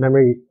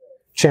memory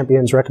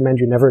champions recommend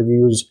you never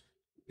use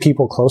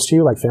people close to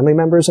you, like family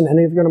members, in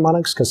any of your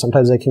mnemonics, because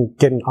sometimes they can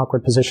get in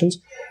awkward positions.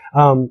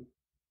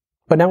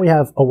 But now we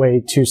have a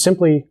way to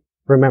simply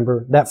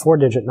remember that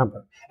 4-digit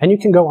number. And you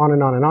can go on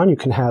and on and on. You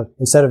can have,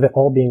 instead of it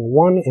all being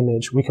one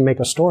image, we can make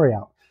a story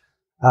out.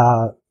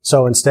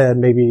 So instead,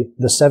 maybe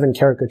the 7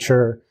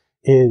 caricature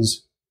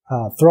is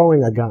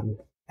throwing a gun.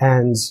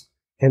 And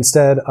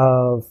instead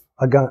of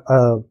a gun,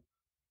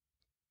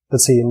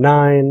 let's see,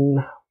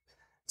 9,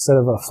 instead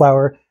of a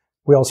flower,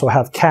 we also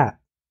have cat.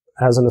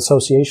 as an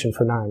association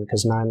for 9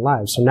 because 9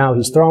 lives. So now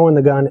he's throwing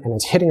the gun and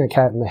it's hitting a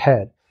cat in the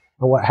head.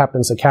 And what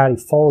happens? The cat, he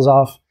falls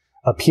off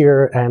a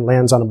pier and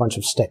lands on a bunch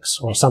of sticks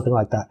or something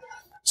like that.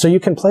 So you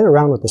can play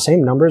around with the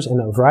same numbers in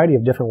a variety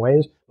of different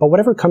ways, but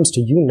whatever comes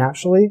to you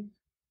naturally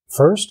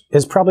first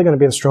is probably going to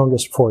be the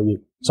strongest for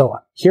you. So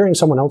hearing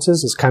someone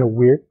else's is kind of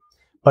weird,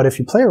 but if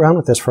you play around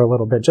with this for a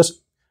little bit,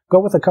 just go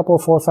with a couple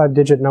of 4 or 5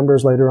 digit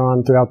numbers later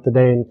on throughout the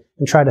day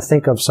and try to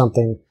think of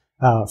something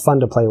fun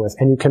to play with.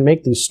 And you can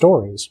make these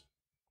stories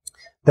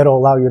that'll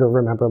allow you to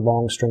remember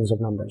long strings of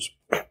numbers.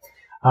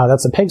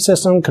 That's the PEG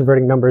system,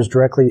 converting numbers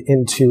directly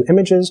into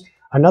images.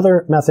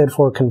 Another method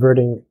for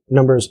converting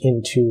numbers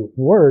into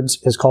words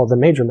is called the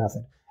major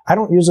method. I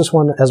don't use this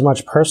one as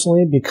much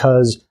personally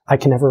because I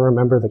can never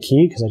remember the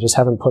key because I just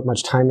haven't put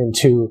much time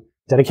into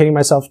dedicating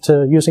myself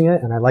to using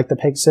it, and I like the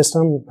PEG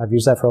system. I've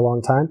used that for a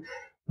long time.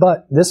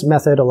 But this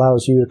method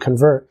allows you to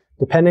convert,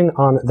 depending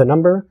on the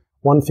number,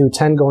 1 through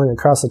 10 going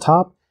across the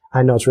top.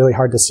 I know it's really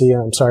hard to see.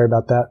 I'm sorry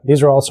about that.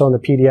 These are also in the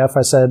PDF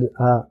I said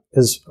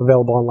is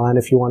available online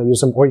if you want to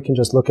use them, or you can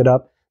just look it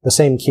up. The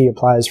same key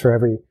applies for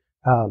every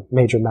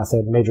major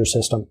method, major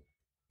system.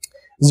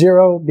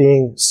 0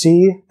 being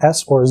C,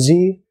 S, or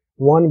Z,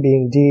 1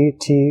 being D,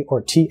 T,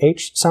 or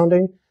TH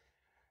sounding,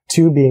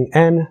 2 being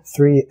N,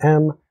 3,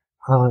 M,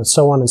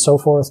 so on and so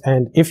forth.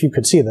 And if you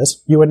could see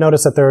this, you would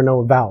notice that there are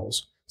no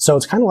vowels. So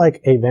it's kind of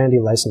like a vanity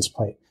license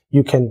plate.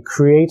 You can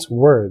create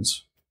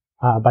words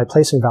by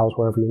placing vowels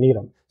wherever you need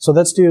them. So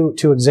let's do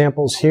 2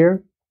 examples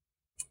here.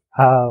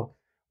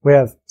 We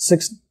have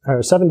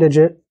 7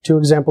 digit, 2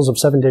 examples of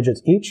 7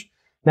 digits each.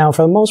 Now,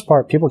 for the most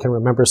part, people can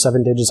remember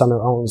 7 digits on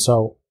their own,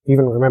 so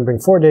even remembering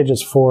 4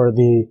 digits for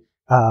the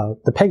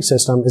PEG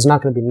system is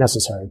not going to be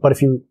necessary. But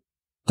if you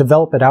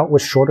develop it out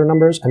with shorter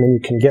numbers, and then you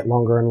can get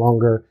longer and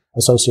longer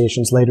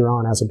associations later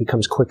on as it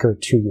becomes quicker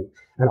to you.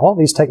 And all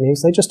these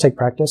techniques, they just take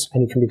practice,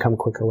 and you can become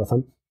quicker with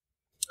them.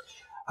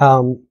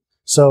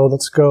 So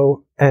let's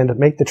go and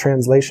make the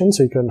translation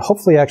so you can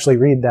hopefully actually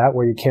read that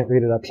where you can't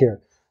read it up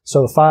here.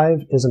 So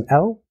 5 is an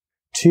L,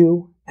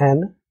 2,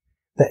 N.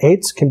 The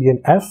 8s can be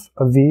an F,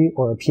 a V,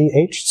 or a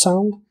PH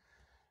sound.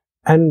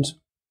 And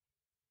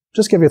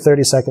just give you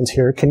 30 seconds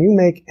here. Can you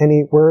make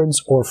any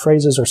words or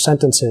phrases or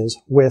sentences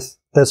with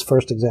this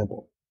first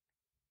example?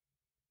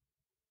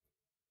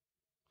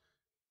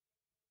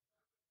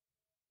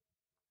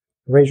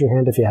 Raise your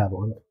hand if you have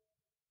one.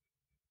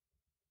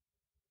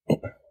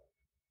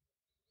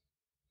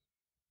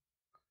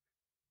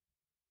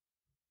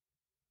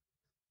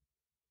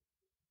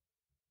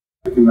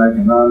 I can make a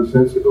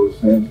nonsensical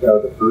sense out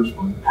of the first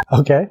one.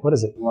 Okay, what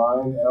is it?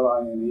 Line,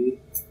 L-I-N-E.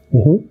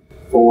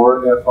 Mm-hmm.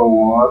 4,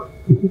 F-O-R.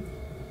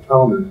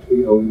 Toner,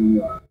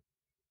 T-O-N-E-R.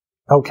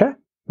 Okay,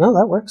 no,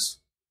 that works.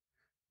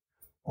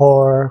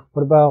 Or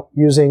what about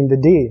using the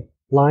D,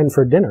 line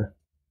for dinner?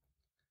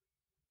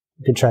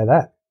 You could try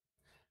that.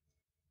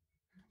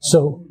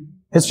 So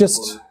it's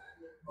just...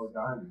 Or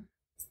diner.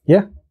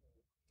 Yeah.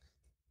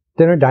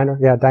 Dinner, diner.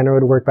 Yeah, diner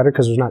would work better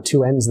because there's not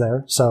 2 N's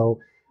there. So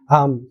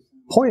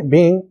point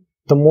being,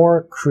 the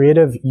more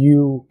creative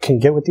you can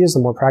get with these, the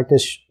more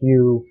practice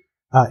you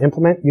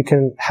implement, you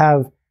can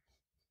have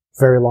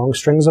very long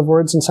strings of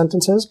words and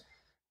sentences.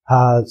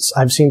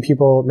 I've seen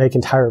people make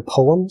entire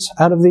poems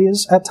out of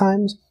these at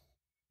times.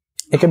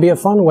 It can be a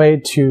fun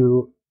way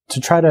to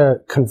try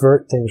to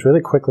convert things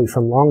really quickly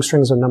from long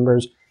strings of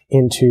numbers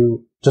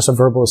into just a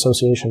verbal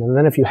association. And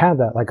then if you have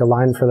that, like a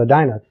line for the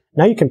diner,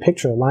 now you can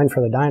picture a line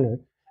for the diner,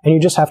 and you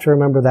just have to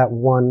remember that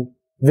one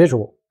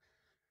visual.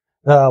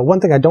 One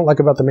thing I don't like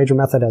about the major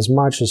method as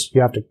much is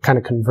you have to kind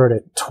of convert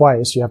it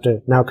twice. You have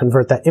to now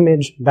convert that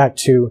image back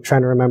to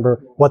trying to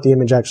remember what the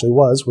image actually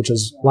was, which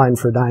is line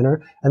for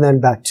diner, and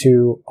then back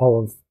to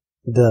all of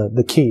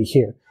the key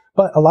here.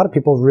 But a lot of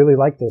people really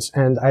like this,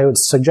 and I would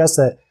suggest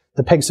that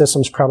the PEG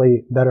system's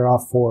probably better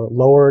off for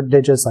lower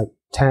digits, like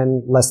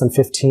 10, less than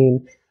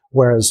 15,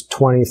 whereas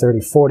 20,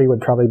 30, 40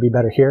 would probably be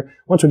better here.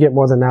 Once we get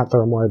more than that, there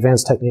are more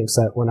advanced techniques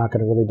that we're not going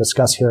to really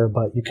discuss here,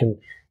 but you can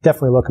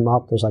definitely look them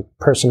up. There's like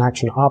person,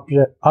 action,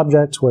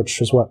 object,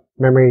 which is what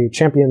memory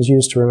champions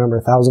use to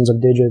remember thousands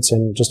of digits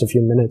in just a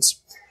few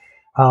minutes.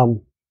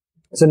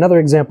 There's another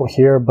example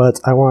here, but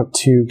I want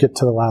to get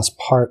to the last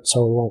part,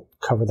 so we won't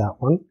cover that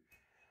one.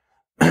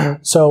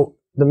 So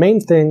the main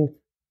thing,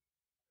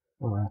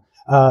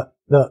 the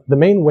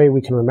main way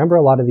we can remember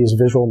a lot of these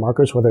visual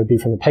markers, whether it be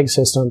from the PEG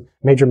system,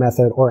 major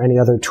method, or any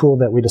other tool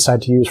that we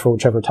decide to use for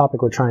whichever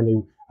topic we're trying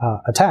to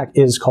attack,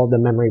 is called the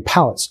memory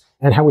palettes.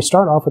 And how we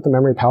start off with the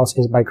memory palettes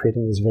is by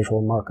creating these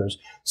visual markers.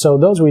 So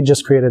those, we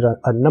just created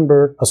a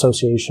number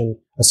association,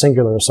 a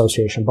singular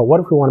association. But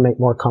what if we want to make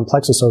more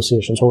complex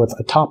associations, or with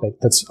a topic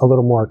that's a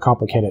little more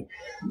complicated?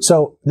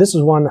 So this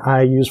is one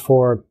I use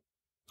for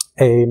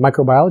a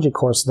microbiology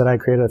course that I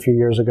created a few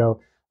years ago.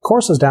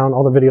 Course is down.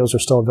 All the videos are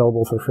still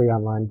available for free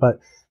online. But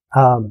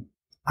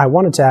I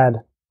wanted to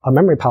add a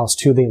memory palace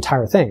to the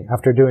entire thing.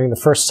 After doing the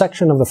first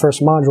section of the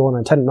first module in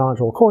a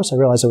 10-module course, I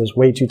realized it was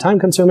way too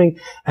time-consuming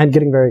and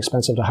getting very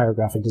expensive to hire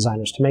graphic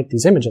designers to make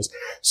these images.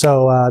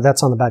 So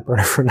that's on the back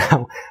burner for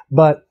now.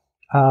 But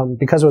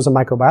because it was a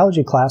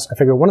microbiology class, I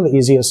figured one of the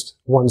easiest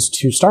ones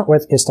to start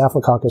with is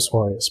Staphylococcus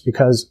aureus,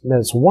 because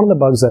it's one of the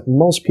bugs that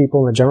most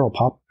people in the general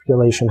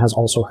population has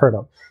also heard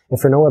of.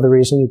 If for no other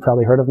reason, you've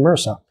probably heard of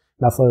MRSA,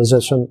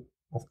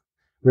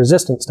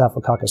 methicillin-resistant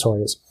Staphylococcus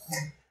aureus.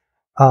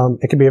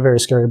 It can be a very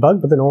scary bug,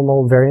 but the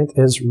normal variant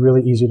is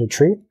really easy to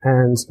treat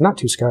and not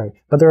too scary.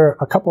 But there are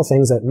a couple of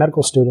things that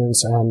medical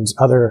students and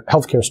other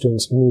healthcare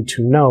students need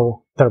to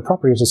know that are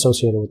properties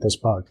associated with this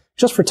bug.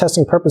 Just for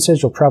testing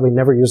purposes, you'll probably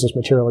never use this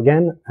material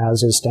again,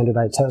 as is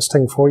standardized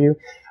testing for you.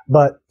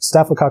 But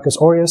Staphylococcus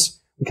aureus,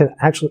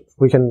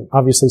 we can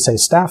obviously say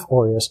Staph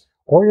aureus.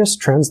 Aureus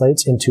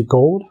translates into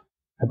gold.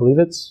 I believe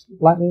it's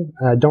Latin.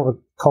 I don't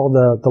recall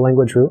the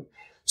language root.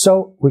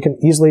 So we can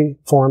easily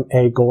form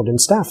a golden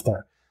staph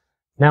there.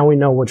 Now we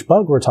know which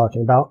bug we're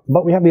talking about,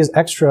 but we have these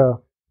extra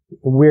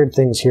weird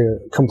things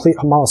here. Complete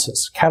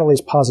hemolysis,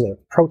 catalase positive,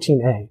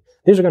 protein A.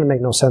 These are going to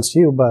make no sense to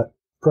you, but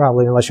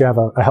probably unless you have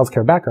a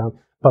healthcare background.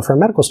 But for a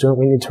medical student,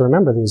 we need to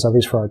remember these, at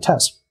least for our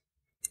tests.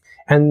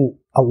 And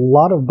a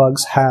lot of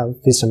bugs have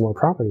these similar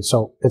properties,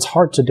 so it's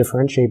hard to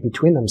differentiate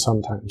between them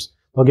sometimes.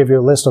 They'll give you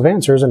a list of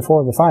answers, and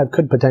 4 of the 5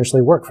 could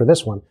potentially work for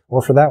this one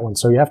or for that one.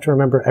 So you have to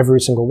remember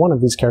every single one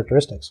of these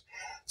characteristics.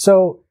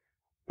 So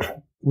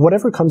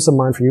whatever comes to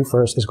mind for you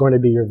first is going to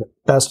be your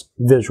best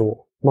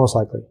visual, most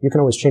likely. You can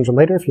always change them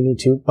later if you need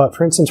to, but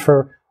for instance,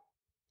 for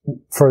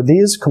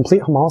these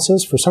complete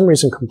hemolysis, for some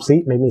reason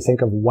complete made me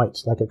think of white,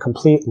 like a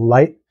complete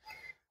light,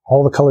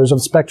 all the colors of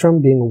the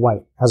spectrum being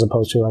white, as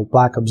opposed to like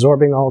black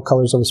absorbing all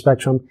colors of the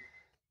spectrum.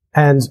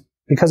 And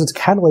because it's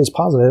catalase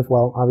positive,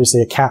 well,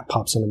 obviously a cat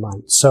pops into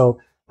mind. So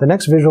the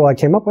next visual I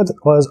came up with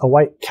was a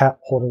white cat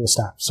holding the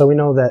staph. So we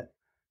know that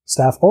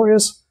Staph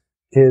aureus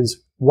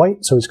is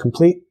white, so it's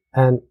complete,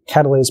 and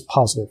catalase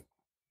positive.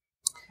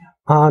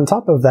 On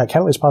top of that,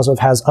 catalase positive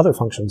has other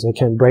functions. It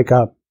can break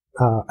up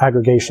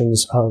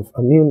aggregations of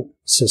immune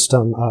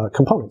system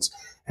components,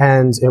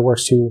 and it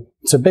works to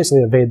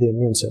basically evade the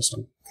immune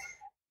system.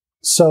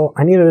 So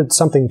I needed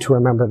something to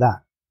remember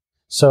that.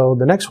 So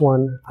the next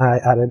one I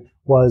added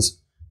was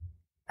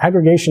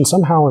aggregation.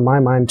 Somehow in my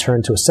mind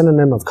turned to a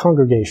synonym of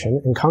congregation,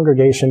 and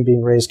congregation,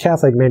 being raised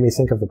Catholic, made me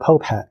think of the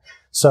Pope hat.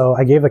 So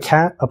I gave a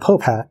cat a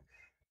Pope hat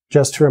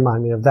just to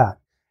remind me of that.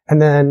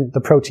 And then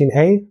the protein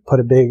A, put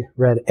a big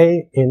red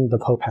A in the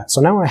Pope hat.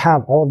 So now I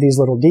have all of these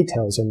little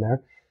details in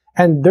there,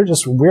 and they're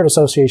just weird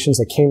associations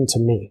that came to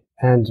me.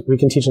 And we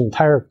can teach an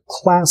entire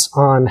class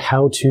on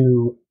how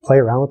to play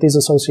around with these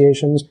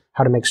associations,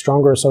 how to make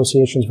stronger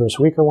associations versus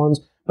weaker ones.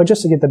 But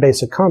just to get the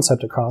basic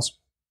concept across,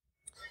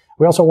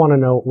 we also want to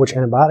know which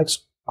antibiotics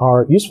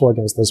are useful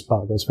against this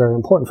bug. It's very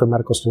important for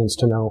medical students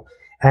to know.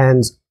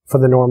 And for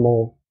the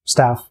normal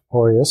Staph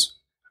aureus,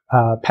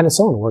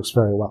 penicillin works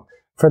very well.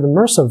 For the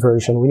MRSA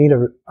version, we need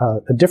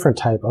a different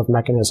type of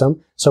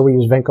mechanism, so we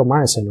use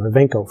vancomycin, or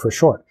Vanco for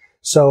short.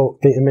 So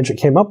the image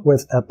came up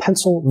with a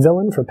pencil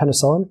villain for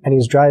penicillin, and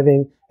he's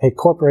driving a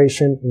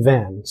corporation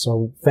van,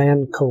 so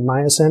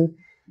vancomycin.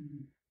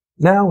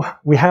 Now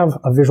we have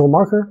a visual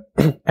marker,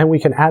 and we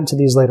can add to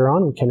these later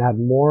on. We can add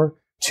more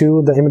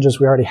to the images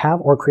we already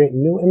have or create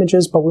new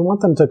images, but we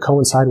want them to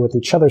coincide with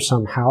each other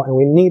somehow, and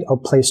we need a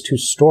place to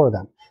store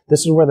them.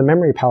 This is where the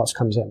memory palace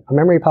comes in. A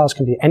memory palace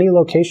can be any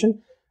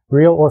location,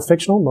 real or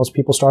fictional. Most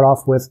people start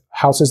off with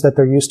houses that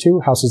they're used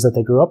to, houses that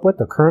they grew up with,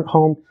 their current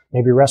home,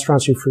 maybe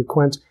restaurants you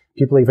frequent.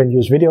 People even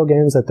use video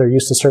games that they're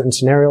used to certain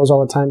scenarios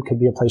all the time. Could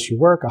be a place you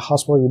work, a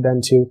hospital you've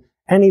been to,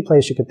 any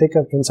place you could think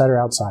of, inside or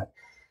outside.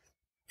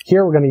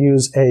 Here we're going to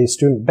use a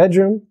student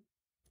bedroom,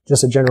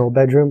 just a general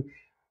bedroom.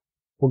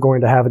 We're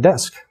going to have a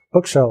desk,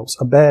 bookshelves,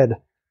 a bed,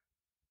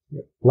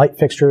 light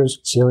fixtures,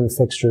 ceiling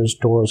fixtures,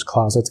 doors,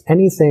 closets.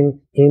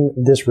 Anything in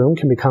this room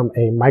can become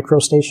a micro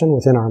station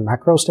within our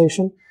macro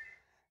station.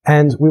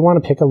 And we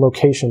want to pick a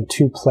location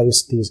to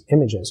place these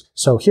images.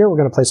 So here we're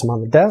going to place them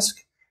on the desk.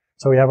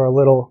 So we have our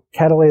little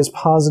catalase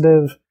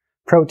positive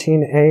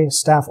protein A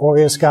Staph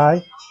aureus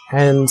guy.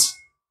 And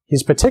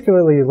he's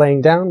particularly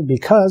laying down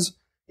because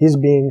he's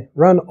being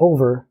run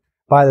over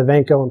by the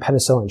Vanco and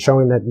penicillin,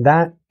 showing that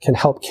that can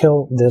help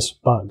kill this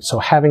bug. So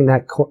having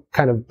that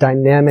kind of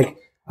dynamic,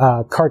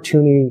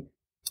 cartoony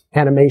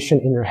animation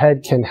in your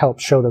head can help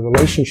show the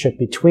relationship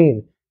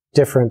between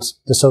different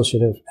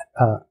dissociative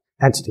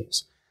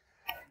entities.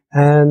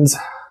 And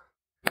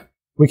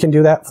we can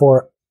do that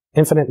for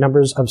infinite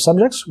numbers of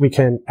subjects. We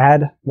can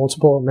add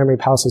multiple memory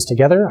palaces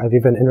together. I've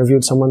even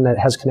interviewed someone that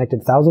has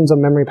connected thousands of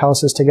memory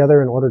palaces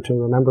together in order to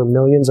remember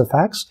millions of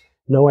facts.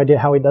 No idea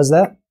how he does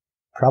that.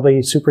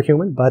 Probably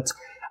superhuman, but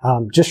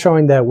just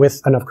showing that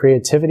with enough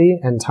creativity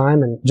and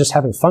time and just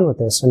having fun with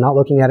this and not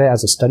looking at it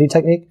as a study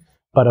technique,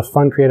 but a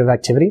fun creative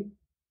activity,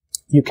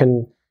 you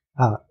can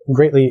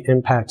greatly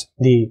impact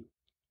the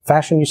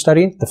fashion you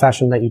study, the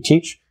fashion that you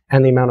teach,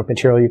 and the amount of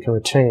material you can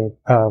retain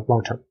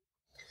long-term.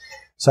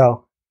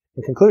 So,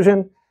 in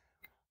conclusion,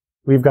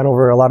 we've gone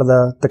over a lot of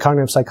the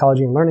cognitive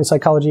psychology and learning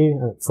psychology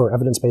for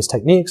evidence-based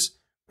techniques,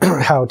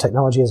 how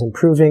technology is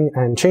improving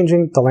and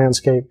changing the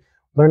landscape.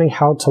 Learning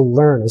how to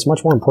learn is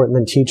much more important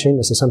than teaching.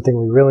 This is something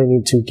we really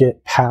need to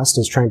get past,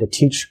 is trying to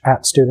teach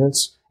at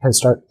students and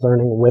start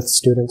learning with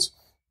students.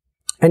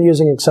 And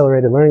using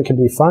accelerated learning can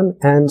be fun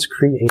and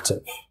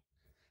creative.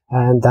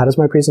 And that is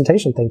my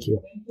presentation. Thank you.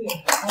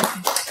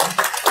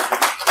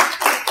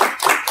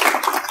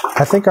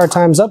 I think our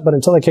time's up, but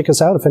until I kick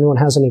us out, if anyone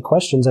has any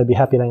questions, I'd be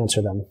happy to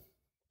answer them.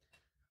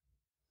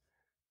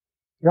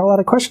 You're all out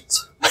of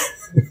questions.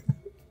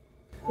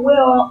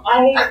 Well,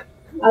 I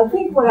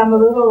think what I'm a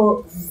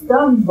little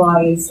stunned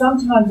by is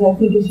sometimes I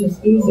think it's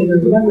just easy to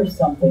remember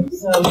something.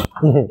 So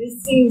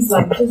this seems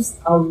like just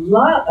a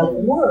lot of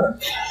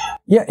work.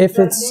 Yeah, if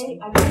but it's...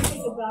 I think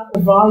it's about the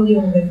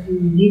volume that you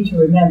need to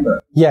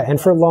remember. Yeah,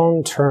 and for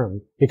long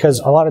term, because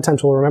a lot of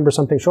times we'll remember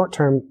something short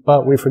term,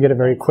 but we forget it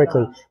very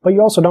quickly. But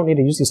you also don't need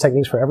to use these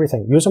techniques for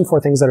everything. Use them for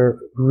things that are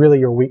really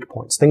your weak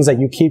points, things that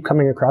you keep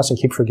coming across and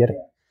keep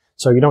forgetting.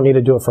 So you don't need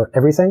to do it for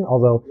everything,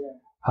 although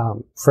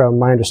from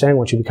my understanding,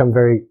 once you become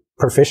very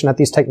proficient at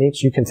these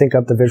techniques, you can think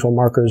up the visual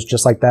markers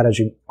just like that as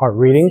you are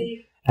reading.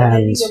 See, and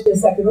then you get the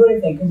second order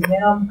thing, because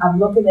now I'm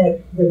looking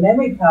at the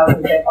memory power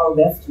and say, oh,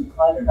 that's too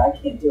cluttered, I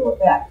can't deal with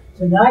that.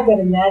 So now I got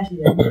to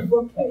imagine a new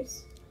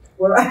bookcase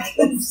where I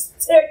can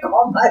stick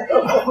all my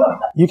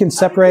You can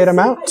separate them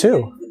out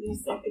too.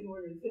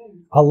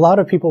 A lot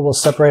of people will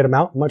separate them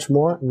out much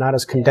more, not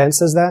as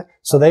condensed as that.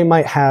 So they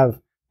might have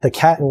the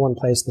cat in one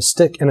place, the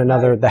stick in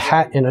another, the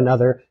hat in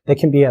another. They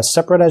can be as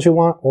separate as you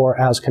want or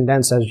as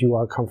condensed as you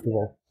are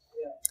comfortable.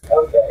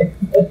 Okay.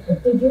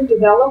 Did you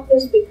develop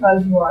this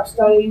because you are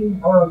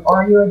studying, or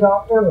are you a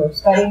doctor or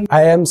studying?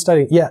 I am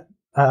studying, yeah.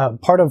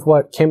 Part of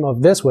what came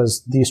of this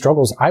was the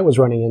struggles I was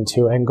running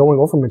into and going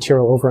over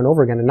material over and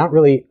over again and not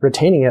really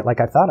retaining it like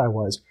I thought I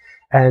was.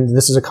 And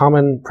this is a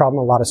common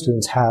problem a lot of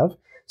students have.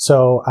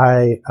 So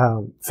I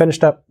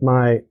finished up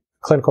my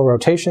clinical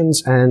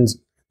rotations and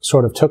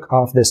sort of took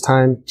off this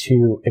time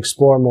to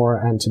explore more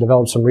and to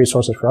develop some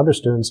resources for other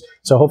students.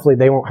 So hopefully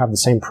they won't have the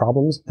same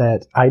problems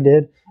that I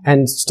did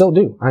and still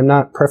do. I'm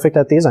not perfect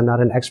at these. I'm not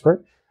an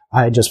expert.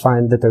 I just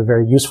find that they're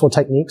very useful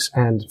techniques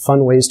and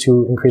fun ways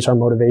to increase our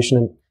motivation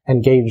and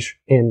engage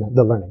in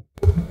the learning.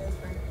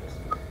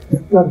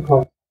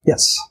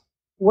 Yes.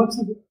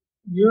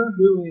 You're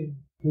doing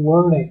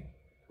learning,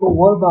 but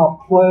what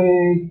about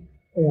play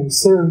and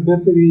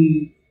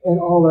serendipity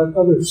and all that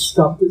other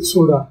stuff that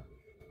sort of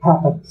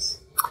happens?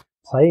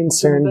 Play and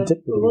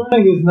serendipity. The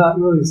learning is not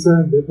really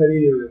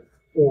serendipity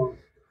or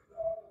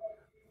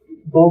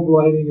bulb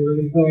lighting or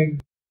anything.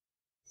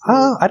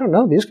 I don't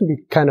know. These can be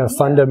kind of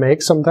fun to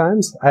make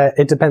sometimes.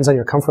 It depends on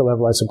your comfort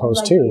level, I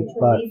suppose, too.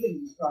 But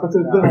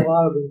there's been a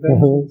lot of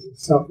inventions and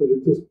stuff that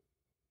are just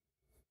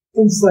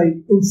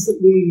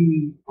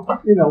instantly,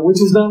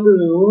 which is not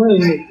really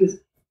learning. It just,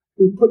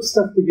 we put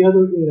stuff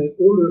together in an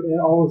order and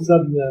all of a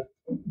sudden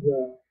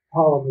the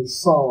problem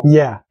is solved.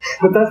 Yeah.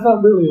 But that's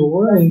not really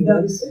learning.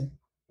 That's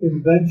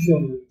invention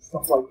and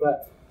stuff like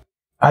that.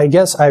 I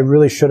guess I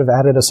really should have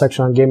added a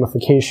section on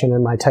gamification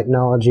in my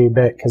technology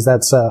bit, because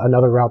that's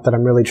another route that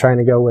I'm really trying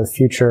to go with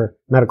future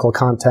medical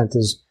content,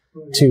 is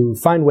to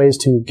find ways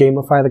to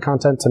gamify the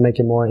content to make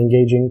it more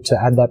engaging, to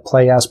add that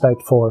play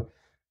aspect for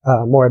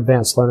more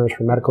advanced learners,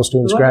 for medical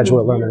students,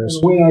 graduate learners.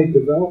 The way I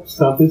develop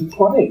stuff is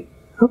play.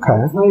 Okay.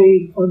 I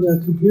play on the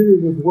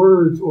computer with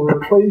words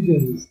or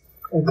equations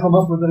and come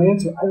up with an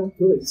answer. I don't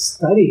really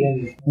study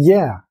anything.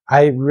 Yeah,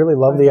 I really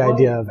love the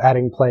idea of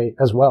adding play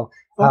as well.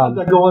 Sometimes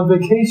I go on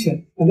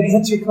vacation and the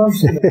answer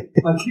comes to me,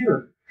 like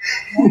here.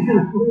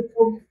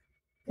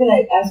 Can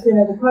I ask you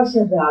another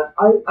question about,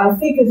 I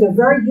think it's a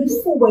very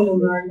useful way to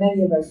learn,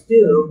 many of us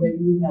do, maybe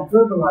we've not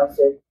verbalized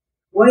it.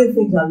 One of the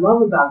things I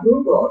love about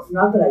Google, it's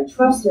not that I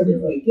trust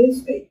everything it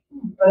gives me,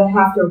 but I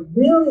have to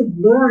really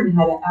learn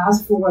how to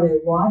ask for what I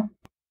want,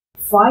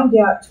 find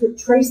out,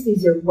 trace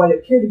these what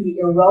appear to be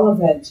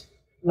irrelevant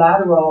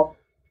lateral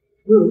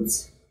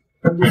routes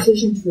or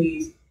decision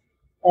trees.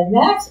 And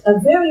that's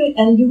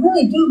and you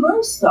really do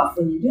learn stuff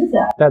when you do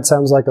that. That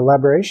sounds like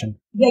elaboration.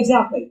 Yeah,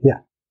 exactly.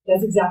 Yeah.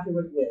 That's exactly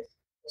what it is.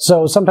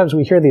 So sometimes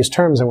we hear these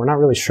terms and we're not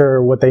really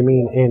sure what they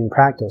mean in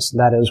practice.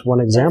 That is one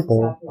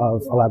example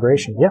of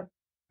elaboration. Yeah.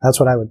 That's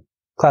what I would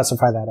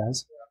classify that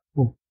as.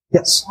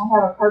 Yes. I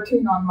have a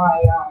cartoon on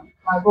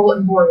my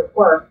bulletin board at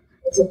work.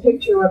 It's a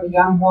picture of a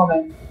young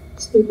woman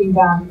stooping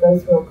down to go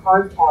through a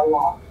card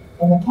catalog.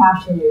 And the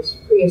caption is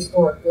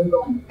prehistoric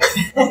Googling.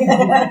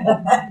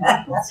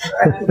 That's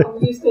what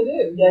we used to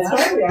do. That's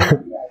right.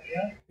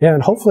 Yeah,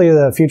 and hopefully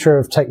the future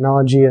of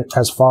technology,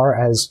 as far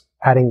as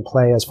adding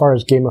play, as far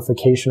as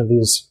gamification of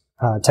these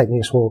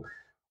techniques, will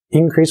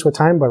increase with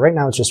time. But right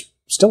now it's just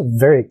still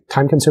very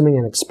time-consuming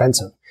and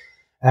expensive.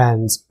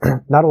 And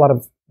not a lot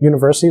of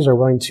universities are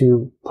willing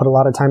to put a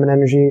lot of time and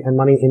energy and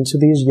money into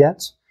these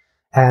yet.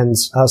 And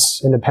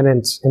us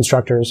independent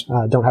instructors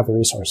don't have the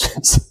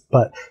resources.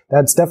 But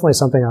that's definitely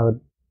something I would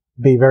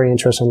be very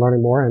interested in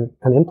learning more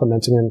and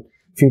implementing in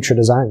future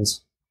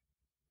designs.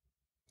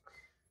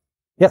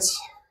 Yes?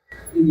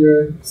 In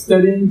your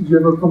studying, did you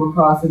ever come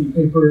across any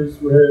papers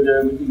where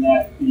they're looking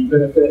at the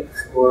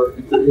benefits, or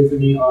if there is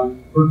any,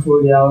 on virtual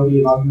reality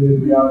and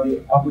augmented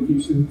reality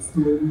applications to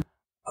learning?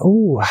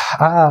 Oh,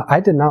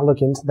 I did not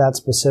look into that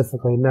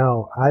specifically,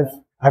 no.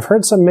 I've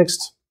heard some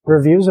mixed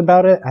reviews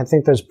about it. I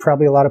think there's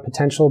probably a lot of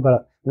potential,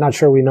 but I'm not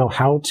sure we know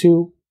how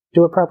to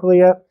do it properly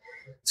yet.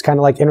 It's kind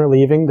of like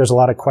interleaving. There's a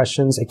lot of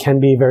questions. It can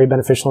be very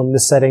beneficial in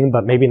this setting,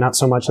 but maybe not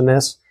so much in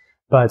this.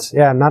 But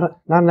yeah, I'm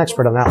not an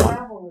expert on that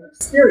one.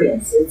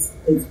 Experience, it's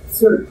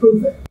sort of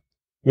proven.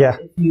 Yeah.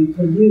 If you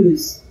can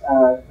use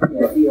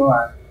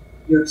VR,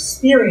 your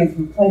experience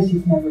from a place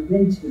you've never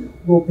been to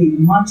will be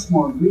much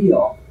more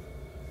real,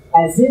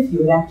 as if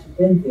you had actually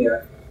been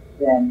there.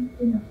 Then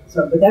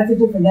So, but that's a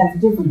different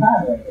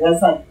kind of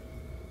way.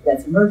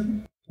 That's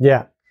immersion.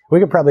 Yeah. We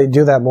could probably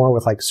do that more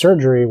with like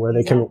surgery, where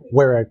they can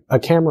wear a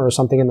camera or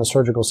something in the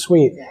surgical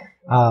suite.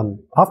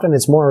 Often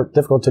it's more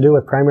difficult to do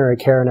with primary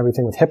care and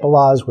everything, with HIPAA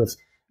laws, with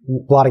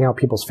blotting out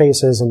people's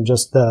faces, and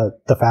just the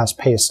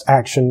fast-paced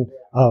action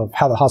of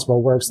how the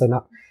hospital works. They're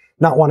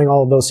not wanting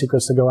all of those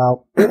secrets to go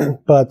out.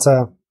 But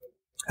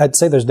I'd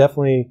say there's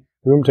definitely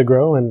room to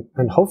grow,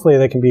 and hopefully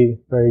they can be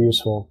very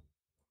useful.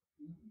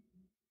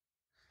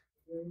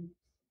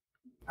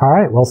 All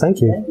right. Well,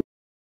 thank you.